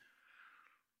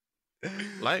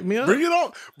 Light me up. Bring it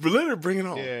on, literally bring it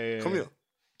on. Yeah. Come here.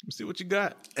 Let me see what you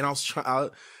got. And I was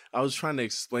trying to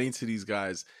explain to these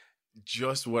guys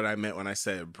just what I meant when I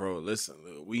said, bro, listen,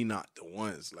 we not the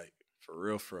ones. Like, for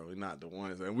real, we not the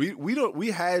ones. And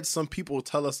we had some people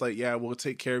tell us like, yeah, we'll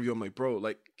take care of you. I'm like, bro,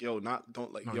 like, yo,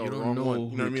 don't like, No, yo, you don't wrong know one.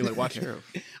 You know what I mean? Like, watch care it. of.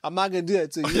 I'm not gonna do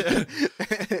that to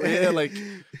you. Yeah, like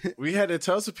we had to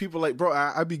tell some people like, bro,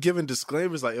 I be giving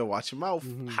disclaimers like, yo, watch your mouth.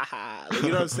 Like, you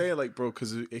know what I'm saying? Like, bro,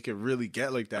 because it can really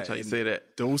get like that. That's how you And say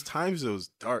that. those times it was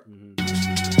dark.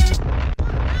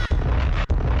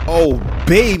 Oh,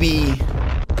 baby.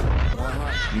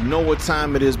 You know what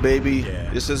time it is, baby.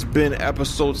 Yeah. This has been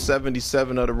episode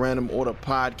 77 of the Random Order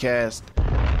Podcast.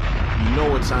 You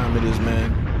know what time it is,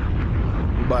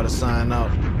 man. We about to sign out.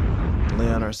 Lay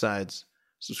on our sides.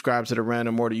 Subscribe to the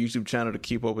Random Order YouTube channel to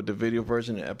keep up with the video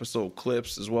version and episode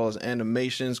clips, as well as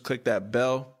animations. Click that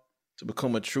bell to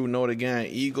become a true Note Again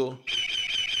Eagle.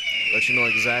 Let you know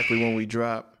exactly when we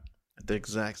drop at the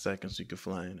exact second so you can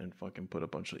fly in and fucking put a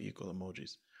bunch of equal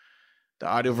emojis. The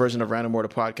audio version of Random Order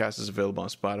Podcast is available on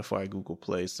Spotify, Google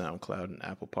Play, SoundCloud, and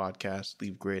Apple Podcasts.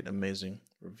 Leave great, amazing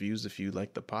reviews if you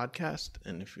like the podcast.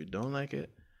 And if you don't like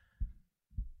it,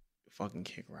 fucking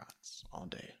kick rocks all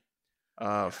day.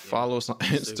 Follow us on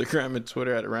Instagram and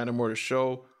Twitter at Random Order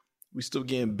Show. We still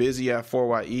getting busy at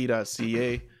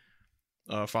 4ye.ca.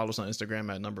 Follow us on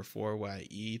Instagram at number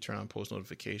 4ye. Turn on post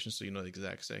notifications so you know the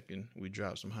exact second we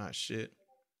drop some hot shit.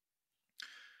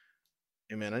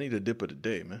 Hey, man, I need a dip of the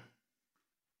day, man.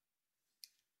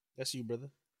 That's you, brother.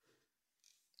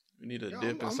 We need a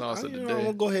dip and sauce of the I'm day.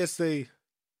 gonna go ahead and say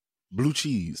blue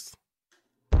cheese.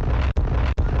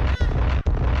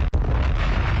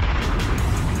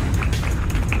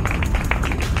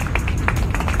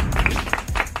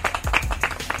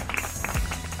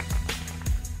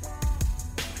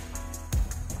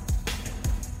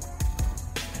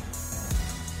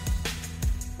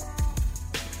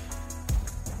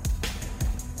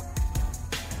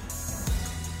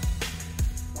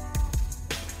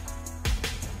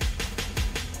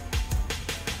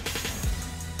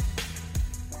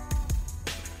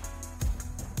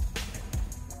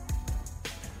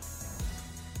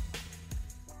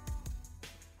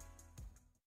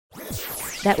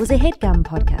 That was a HeadGum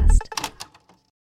podcast.